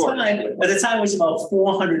at the time was about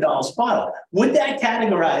 $400 a bottle. Would that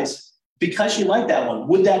categorize, because you like that one,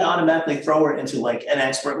 would that automatically throw her into like an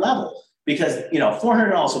expert level? Because, you know,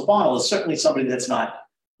 $400 a bottle is certainly somebody that's not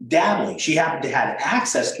dabbling. She happened to have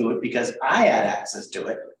access to it because I had access to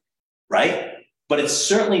it, right? But it's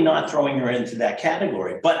certainly not throwing her into that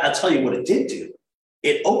category. But I'll tell you what it did do.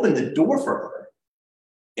 It opened the door for her.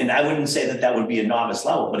 And I wouldn't say that that would be a novice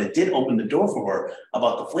level, but it did open the door for her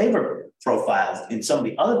about the flavor profiles and some of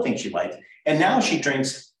the other things she liked. And now she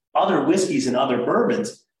drinks other whiskeys and other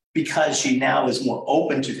bourbons because she now is more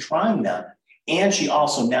open to trying them. And she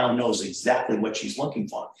also now knows exactly what she's looking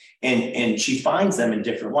for. And she finds them in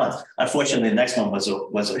different ones. Unfortunately, the next one was a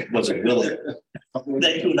Willie.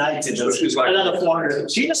 That you and I did So she's like, another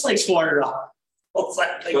 400. She just likes $400. But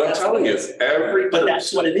I'm telling you, every But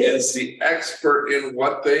that's what it is the expert in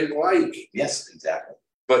what they like. Yes, exactly.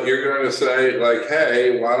 But you're going to say, like,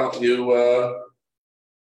 hey, why don't you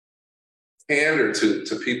pander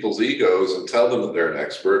to people's egos and tell them that they're an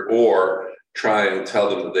expert, or try and tell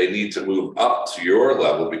them that they need to move up to your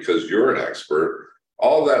level because you're an expert.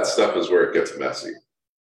 All that stuff is where it gets messy.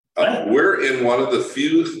 We're in one of the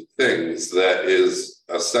few things that is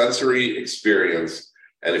a sensory experience.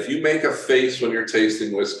 And if you make a face when you're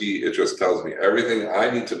tasting whiskey, it just tells me everything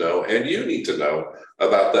I need to know and you need to know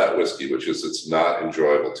about that whiskey, which is it's not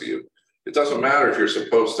enjoyable to you. It doesn't matter if you're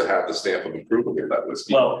supposed to have the stamp of approval of that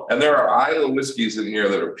whiskey. Well, and there are Islay whiskeys in here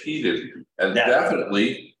that are peated and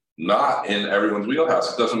definitely not in everyone's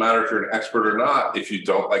wheelhouse. It doesn't matter if you're an expert or not if you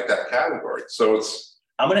don't like that category. So it's.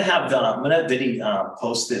 I'm gonna have Vinny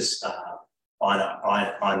post this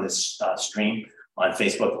on this stream on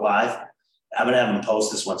Facebook Live. I'm gonna have him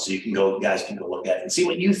post this one so you guys can go look at it and see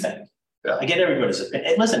what you think. Yeah. I get everybody's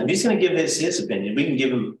opinion. And listen, if he's gonna give his opinion, we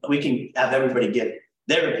can have everybody give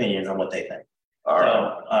their opinion on what they think. All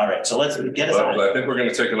right. So let's get us on. I think we're going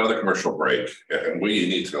to take another commercial break, and we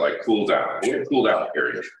need to like cool down. We're cool down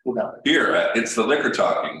period. Cool down. Here at It's the Liquor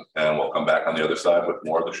Talking, and we'll come back on the other side with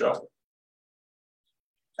more of the show.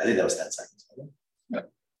 I think that was 10 seconds. Yeah.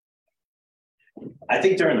 I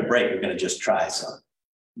think during the break we're going to just try some.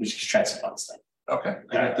 We should try some fun stuff. Okay.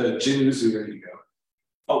 I got the gin uzu ready to go.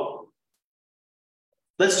 Oh,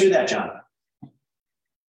 let's do that, John.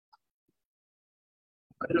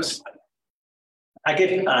 I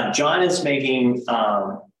get John is making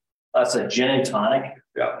us a gin and tonic.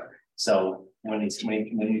 Yeah. So when he's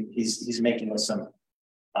making us some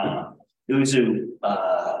Uzu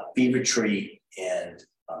Fever Tree and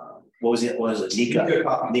what was it?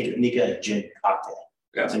 Nika gin cocktail.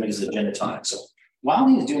 Yeah. So it's a gin and tonic. So while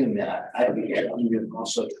he's doing that, I'm going to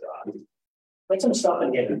also put some stuff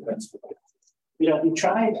in here. You know, we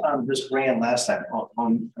tried this brand last time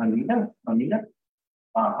on Nina.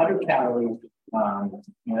 100 calories. I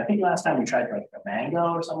think last time we tried like a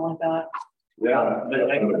mango or something like that. Yeah, but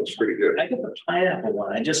it's pretty good. I get the pineapple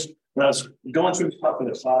one. When I was going through the stuff in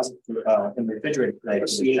the closet in the refrigerator today.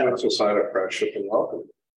 That's a sign of friendship and welcome.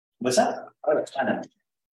 What's that? Pineapple.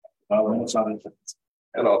 What's on it?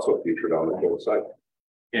 And also featured on the website.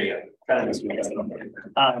 Here you go.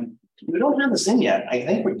 We don't have this in yet. I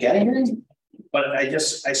think we're getting it. But I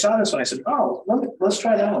saw this one. I said, oh, let's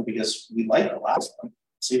try that one because we liked the last one.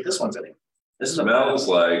 See if this one's in it. This is smells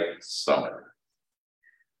like summer.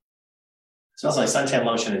 Smells like suntan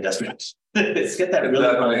lotion and dust. It's get that it really.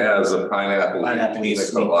 Definitely has a pineapple pina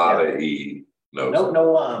colada-y note.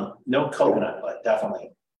 No coconut, but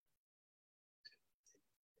definitely.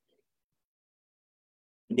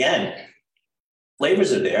 Again,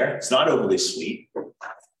 flavors are there. It's not overly sweet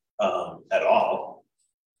at all.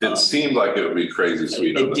 It seemed like it would be crazy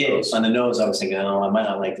sweet on the nose. On the nose, I was thinking, oh, I might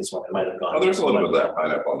not like this one. I might have gone. Oh, there's a little bit of that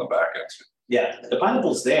pineapple on the back end. Yeah, the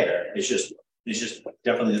pineapple's there. It's just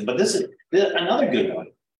definitely. But this is another good one.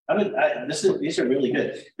 These are really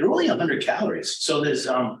good. They're only 100 calories, so there's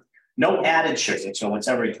no added sugar. So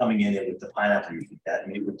whatever coming in with the pineapple, you get that.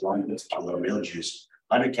 Maybe with a little real juice.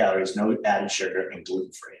 100 calories, no added sugar, and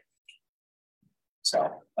gluten free.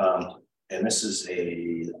 So. And this is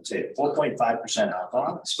let's say 4.5%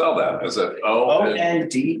 alcohol. Spell that. Is it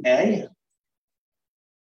ONDA?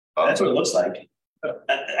 That's what it looks like.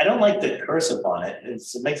 I don't like the cursive on it. It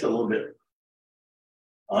makes it a little bit.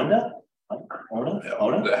 Onda?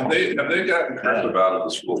 Have they gotten cursive out of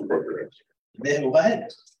the school programs?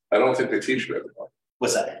 What? I don't think they teach it anymore.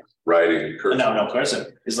 What's that? Writing cursive. No,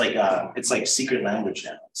 cursive. It's like secret language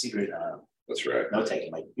now. Secret. That's right. Note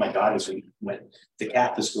taking. My daughters who went to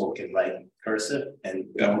Catholic school can write cursive and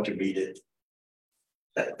no one can read it.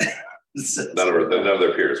 None of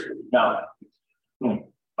their peers. No.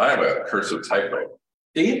 I have a cursive typo.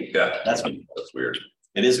 Do you? Yeah. That's weird.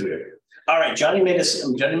 It is weird. All right, Johnny made us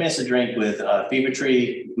a drink with Fever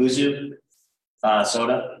Tree Uzu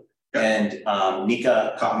soda and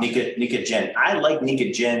Nika gin. I like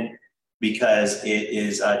Nika gin because it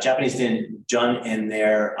is Japanese done in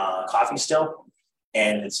their coffee still,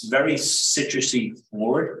 and it's very citrusy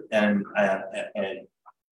forward. And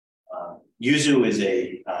yuzu is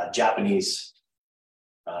a Japanese.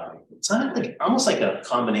 It's not like almost like a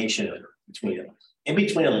combination in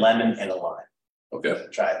between a lemon and a lime. Okay,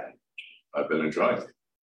 Try it. I've been enjoying it.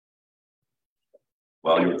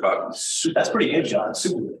 Well, you're talking. That's pretty good, John.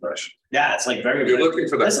 Super refreshing. Yeah, it's like very. You're looking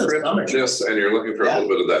for that This is summer. crispness and you're looking for a little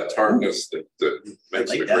bit of that tartness that makes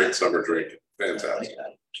like it a that. great summer drink. I like Fantastic.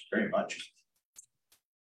 that very much.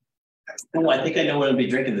 Oh, I think I know what I'll be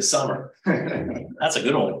drinking this summer. That's a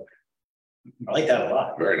good one. I like that a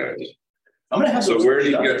lot. Very nice. I'm gonna have. So those where do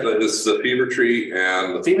you cookies get this Fever Tree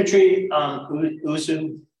and Fever Tree,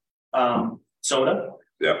 Uzu, soda.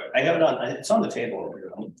 Yeah. I have it on, it's on the table over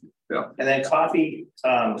here. Yeah. And then coffee,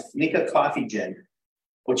 Nika coffee gin,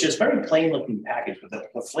 which is very plain looking package, but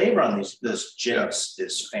the flavor on this gin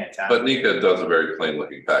is fantastic. but Nika does a very plain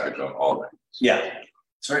looking package on all that. Yeah,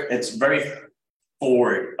 it's very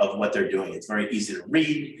forward of what they're doing. It's very easy to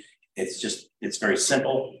read. It's very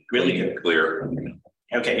simple, really good. Clear.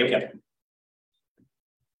 Okay, here we go.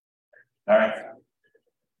 All right.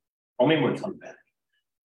 Only we're coming back.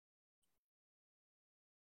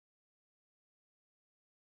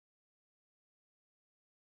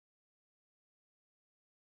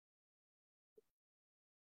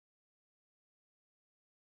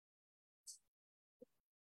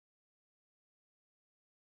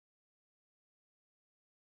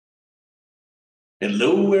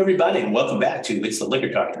 Hello, everybody, and welcome back to It's the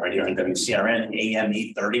Liquor Talk right here on WCRN AM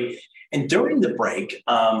 830. And during the break,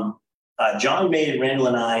 John made Randall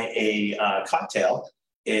and I a cocktail.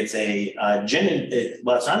 It's a gin,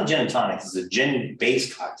 well, it's not a gin and tonic, it's a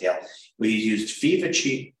gin-based cocktail. We used Fever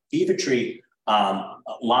Tree,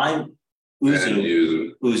 lime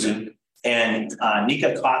uzu, and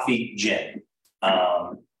Nika coffee gin,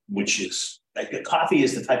 which is like the coffee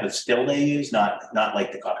is the type of still they use, not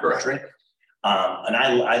like the coffee drink. And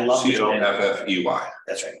I love COFFEY.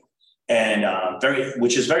 That's right. And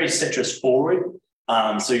which is very citrus forward.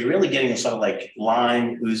 So you're really getting sort of like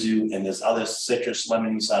lime, uzu, and this other citrus,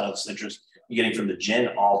 lemony side of citrus you're getting from the gin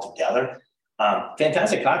all together.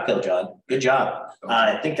 Fantastic cocktail, John. Good job.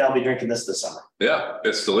 I think I'll be drinking this summer. Yeah,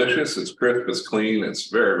 it's delicious, it's crisp, it's clean,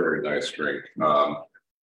 it's very, very nice drink.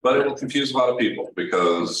 But it will confuse a lot of people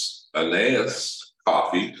because Aeneas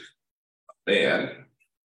Coffee, man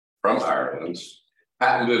from Ireland,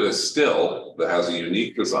 patented a still that has a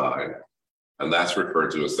unique design, and that's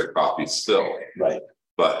referred to as the coffee still. Right.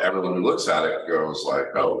 But everyone who looks at it goes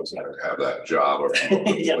like, oh, it's not gonna have that job or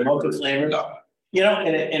Yeah, mocha flavor. No. You know,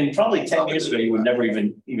 and probably 10 years ago, you would never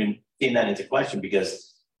even take that into question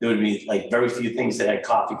because there would be like very few things that had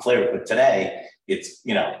coffee flavor. But today, it's,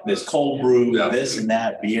 you know, there's cold brew, this and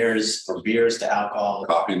that, beers, from beers to alcohol.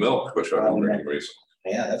 Coffee milk, which I've been drinking recently.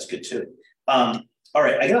 Yeah, that's good too. All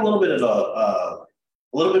right, I got a little bit of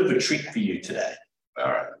a treat for you today. All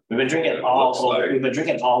right. We've been drinking all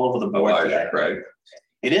over the board Elijah today. Craig.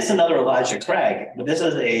 It is another Elijah Craig, but this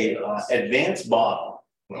is a advanced bottle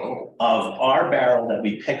Oh, of our barrel that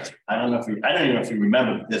we picked. I don't even know if you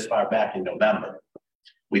remember this far back in November.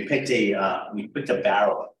 We picked a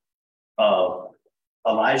barrel of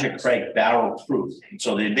Elijah Craig barrel proof.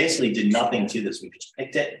 So they basically did nothing to this. We just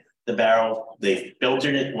picked it, the barrel, they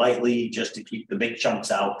filtered it lightly just to keep the big chunks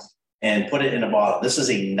out and put it in a bottle. This is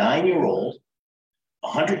a 9-year-old,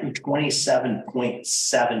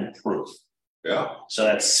 127.7 proof. yeah. So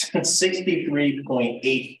that's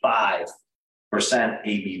 63.85%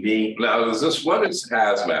 ABV. Now, what is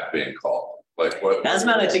hazmat being called? Like what?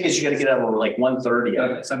 Hazmat, I think, is you got to get over like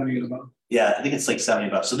 130. 70 above. Yeah, I think it's like 70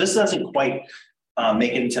 bucks. So this doesn't quite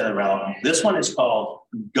make it into the realm. This one is called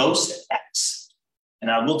Ghost X. And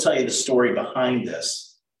I will tell you the story behind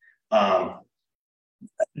this.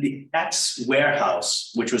 The X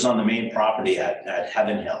warehouse, which was on the main property at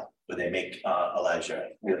Heaven Hill, where they make Elijah,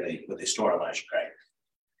 where they store Elijah Craig,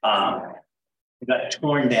 it got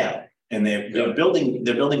torn down, and they're building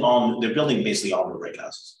basically all the brick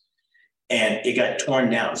houses, and it got torn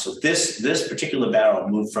down. So this particular barrel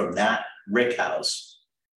moved from that brick house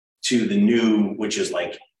to the new, which is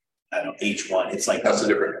like, I don't know, H1. It's like That's a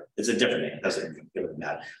different. It's a different name. It doesn't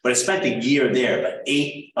matter. But it spent a year there. But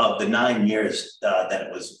 8 of the 9 years that it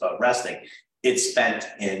was resting, it spent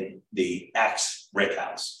in the X brick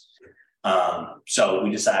house. So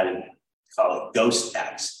we decided to call it Ghost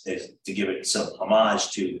X to give it some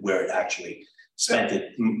homage to where it actually spent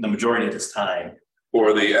the majority of its time.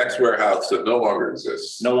 For the ex-warehouse that no longer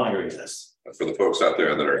exists. No longer exists. For the folks out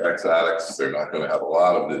there that are ex-addicts, they're not going to have a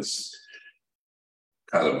lot of this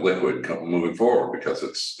kind of liquid moving forward because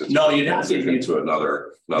it's No, you'd have to- transitioned to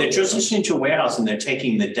another. They're transitioning to a warehouse and they're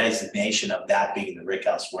taking the designation of that being the rick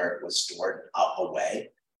house where it was stored up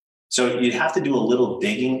away. So you'd have to do a little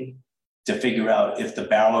digging to figure out if the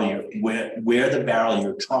barrel where the barrel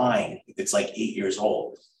you're trying, if it's like 8 years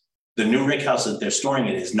old. The new rick house that they're storing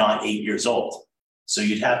it is not 8 years old. So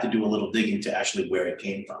you'd have to do a little digging to actually where it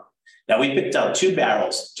came from. Now we picked out 2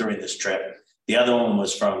 barrels during this trip. The other one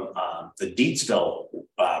was from the Deatsville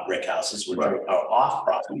rick houses, which are off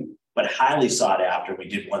property, but highly sought after. We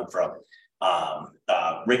did one from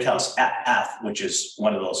Rick House F, which is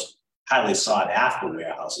one of those highly sought after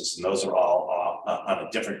warehouses, and those are all on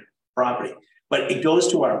a different property. But it goes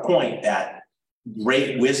to our point that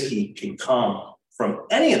great whiskey can come from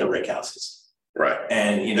any of the rick houses. Right.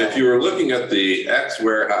 And you know, if you were looking at the ex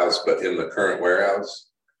warehouse, but in the current warehouse,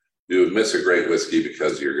 you would miss a great whiskey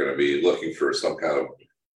because you're going to be looking for some kind of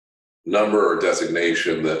number or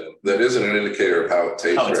designation that isn't an indicator of how it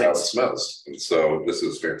tastes or how it smells. And so this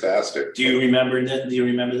is fantastic. Do you remember that? Do you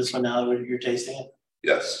remember this one now that you're tasting it?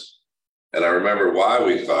 Yes. And I remember why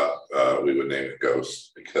we thought we would name it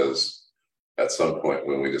Ghost, because at some point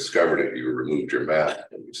when we discovered it, you removed your mask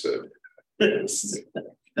and you said, Is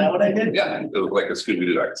that what I did? yeah, it was like a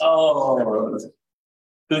Scooby-Doo act. Oh,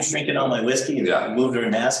 who's drinking all my whiskey and Yeah. moved her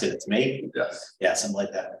mask and it's me? Yes. Yeah, something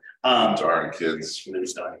like that. Darn kids.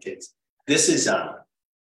 Those darn kids. This is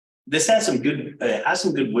this has some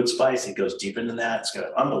good wood spice. It goes deeper than that. It's got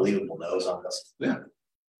an unbelievable nose on this. Yeah.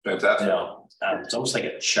 You Fantastic. know, it's almost like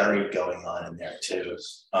a cherry going on in there too.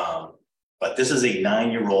 But this is a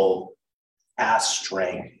 9-year-old cast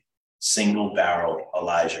strength single barrel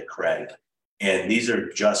Elijah Craig. And these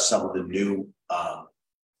are just some of the new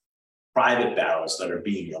private barrels that are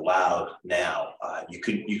being allowed now. You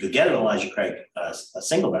could get an Elijah Craig a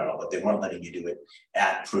single barrel, but they weren't letting you do it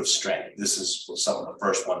at proof strength. This is some of the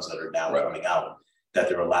first ones that are now coming out that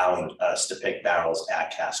they're allowing us to pick barrels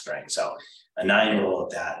at cast strength. So a 9-year-old of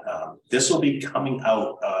that. This will be coming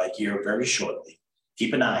out here very shortly.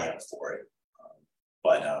 Keep an eye out for it.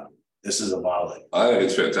 But this is a bottle that I think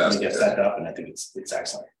it's fantastic. gets set up, and I think it's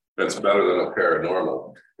excellent. It's better than a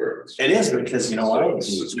paranormal. It is, because you know what?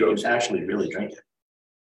 It's You can actually really drink it.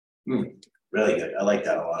 Really good. I like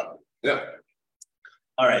that a lot. Yeah.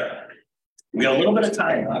 All right. We got a little bit of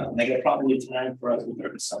time. I got probably time for us to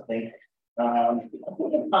learn something.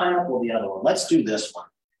 Pineapple, the other one. Let's do this one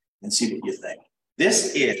and see what you think.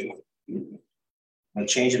 This is, I'm going to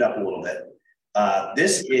change it up a little bit.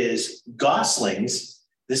 This is Gosling's.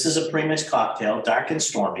 This is a Primus cocktail, dark and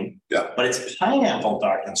stormy. Yeah. But it's pineapple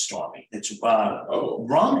dark and stormy. It's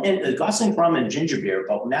rum and Gosling rum and ginger beer,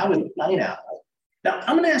 but now with pineapple. Now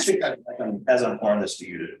I'm going to ask you as I'm pouring this for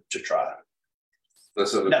you to try.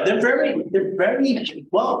 Now they're very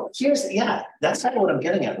well. That's kind of what I'm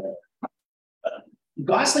getting at.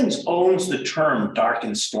 Gosling's owns the term dark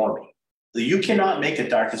and stormy. You cannot make a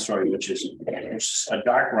dark and stormy, which is a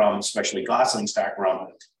dark rum, especially Gosling's dark rum,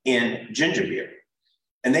 in ginger beer.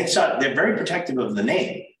 And they're very protective of the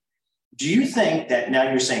name. Do you think that now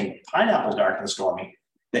you're saying pineapple dark and stormy,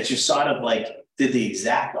 that you sort of like did the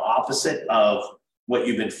exact opposite of what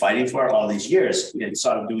you've been fighting for all these years and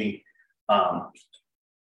sort of doing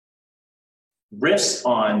riffs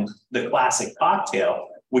on the classic cocktail,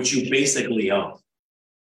 which you basically own?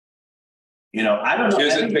 You know, I don't know.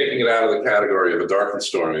 Isn't taking it out of the category of a dark and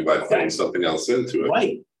stormy by putting something else into it.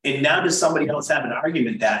 Right. And now does somebody else have an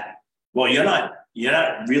argument that, well, you're not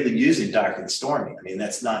really using dark and stormy? I mean,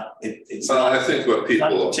 that's not it's well, not, I think what people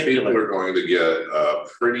are going to get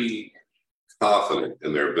pretty confident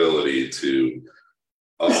in their ability to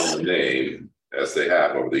own the name as they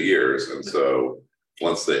have over the years. And so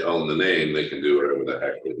once they own the name, they can do whatever the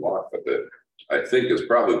heck they want with it. I think is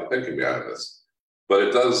probably the thinking behind this. But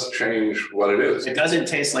it does change what it is. It doesn't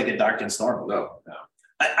taste like a dark and stormy. No.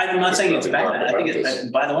 I'm not saying it's bad. I think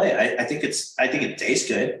it, by the way, I think it tastes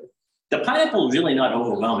good. The pineapple is really not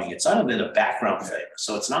overwhelming. It's sort of in a background flavor.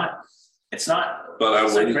 So it's not but I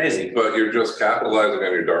wouldn't, crazy. But you're just capitalizing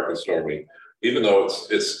on your dark and stormy, even though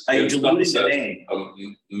it's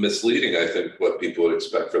misleading, I think, what people would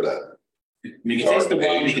expect for that. You can taste the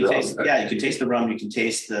rum, you can taste the rum, you can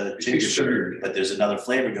taste the ginger sugar, but there's another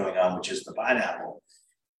flavor going on, which is the pineapple.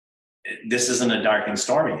 This isn't a dark and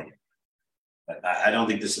stormy. But I don't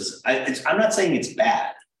think this is, I'm not saying it's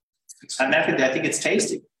bad. I think it's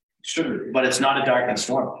tasty, but it's not a dark and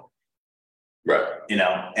stormy. Right. You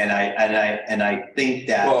know, and I think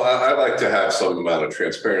that. Well, I like to have some amount of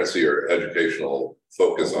transparency or educational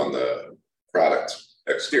focus on the product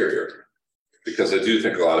exterior, because I do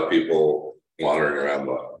think a lot of people, wandering around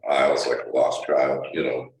the aisles like a lost child, you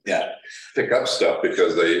know, Yeah. pick up stuff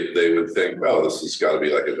because they would think, oh, this has got to be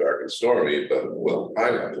like a dark and stormy, but well,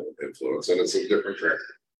 pineapple influence, and it's a different drink.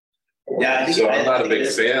 Yeah, I think- So I'm not I a think big it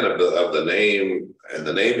is. fan of the name and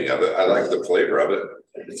the naming of it. I like the flavor of it.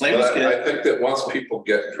 The flavor's But good. I think that once people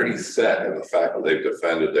get pretty set in the fact that they've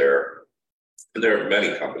defended and there are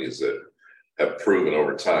many companies that have proven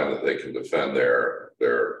over time that they can defend their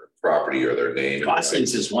property or their name.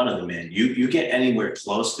 Costings is one of them, man. You get anywhere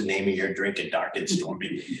close to naming your drink a dark and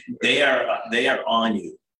stormy, they are on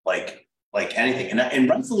you like anything, and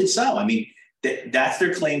rightfully so. I mean, that's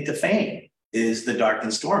their claim to fame, is the dark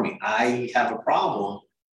and stormy. I have a problem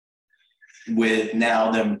with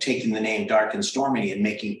now them taking the name dark and stormy and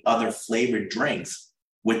making other flavored drinks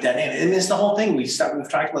with that name. And it's the whole thing. We've talked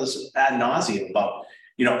about this ad nauseum about,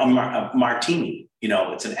 you know, a martini. You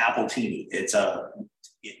know, it's an appletini. It's a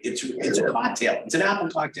cocktail. It's an apple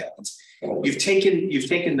cocktail. You've taken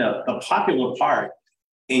the popular part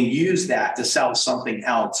and used that to sell something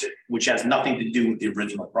else, which has nothing to do with the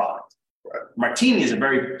original product. Right. Martini is a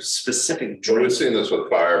very specific So drink. we've seen this with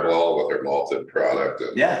Fireball with their malted product.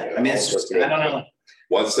 And, Yeah, I mean, it's just, I don't know.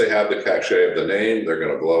 Once they have the cachet of the name, they're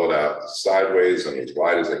going to blow it out sideways and as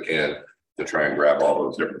wide as they can to try and grab all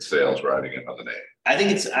those different sales riding in on the name. I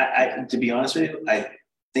think it's, to be honest with you, I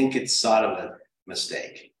think it's sort of a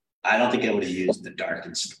mistake. I don't think I would have used the dark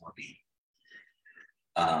and stormy.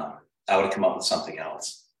 I would have come up with something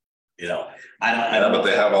else. You know, I don't. But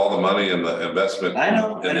they have all the money and the investment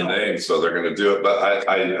in the name, so they're going to do it. But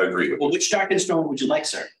I agree with Well, which dark and stormy would you like,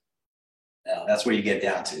 sir? That's where you get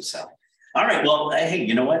down to. So, all right. Well, hey,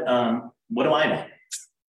 you know what? What do I know?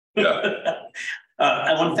 Yeah.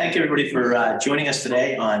 I want to thank everybody for joining us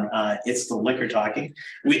today on It's the Liquor Talking.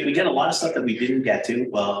 We got a lot of stuff that we didn't get to.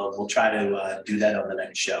 Well, we'll try to do that on the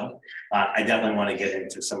next show. I definitely want to get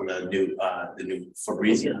into some of the new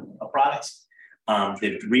Fabrizia products.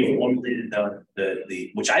 They've reformulated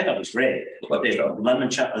the which I thought was great. The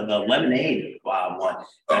lemonade one.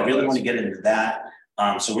 I really want to get into that.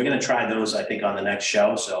 So we're going to try those, I think, on the next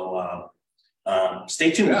show. So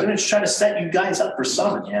stay tuned. We're going to try to set you guys up for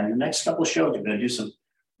summer. And the next couple of shows, we're going to do some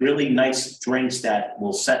really nice drinks that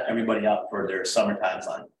will set everybody up for their summertime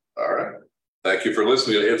fun. All right. Thank you for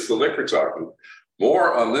listening. It's the Liquor Talking.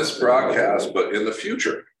 More on this broadcast, but in the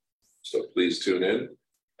future. So please tune in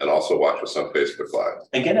and also watch us on Facebook Live.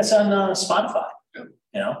 And get us on Spotify. Yeah.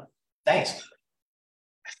 You know, thanks.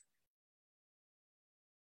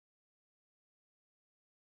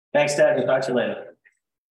 Thanks, Dad. We'll talk to you later.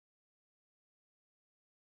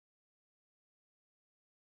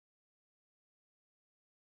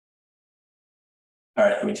 All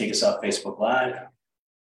right, let me take us off Facebook Live.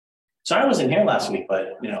 Sorry I wasn't here last week,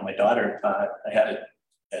 but you know, my daughter,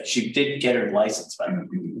 she did get her license, but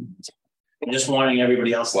I'm just warning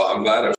everybody else. Well, I'm glad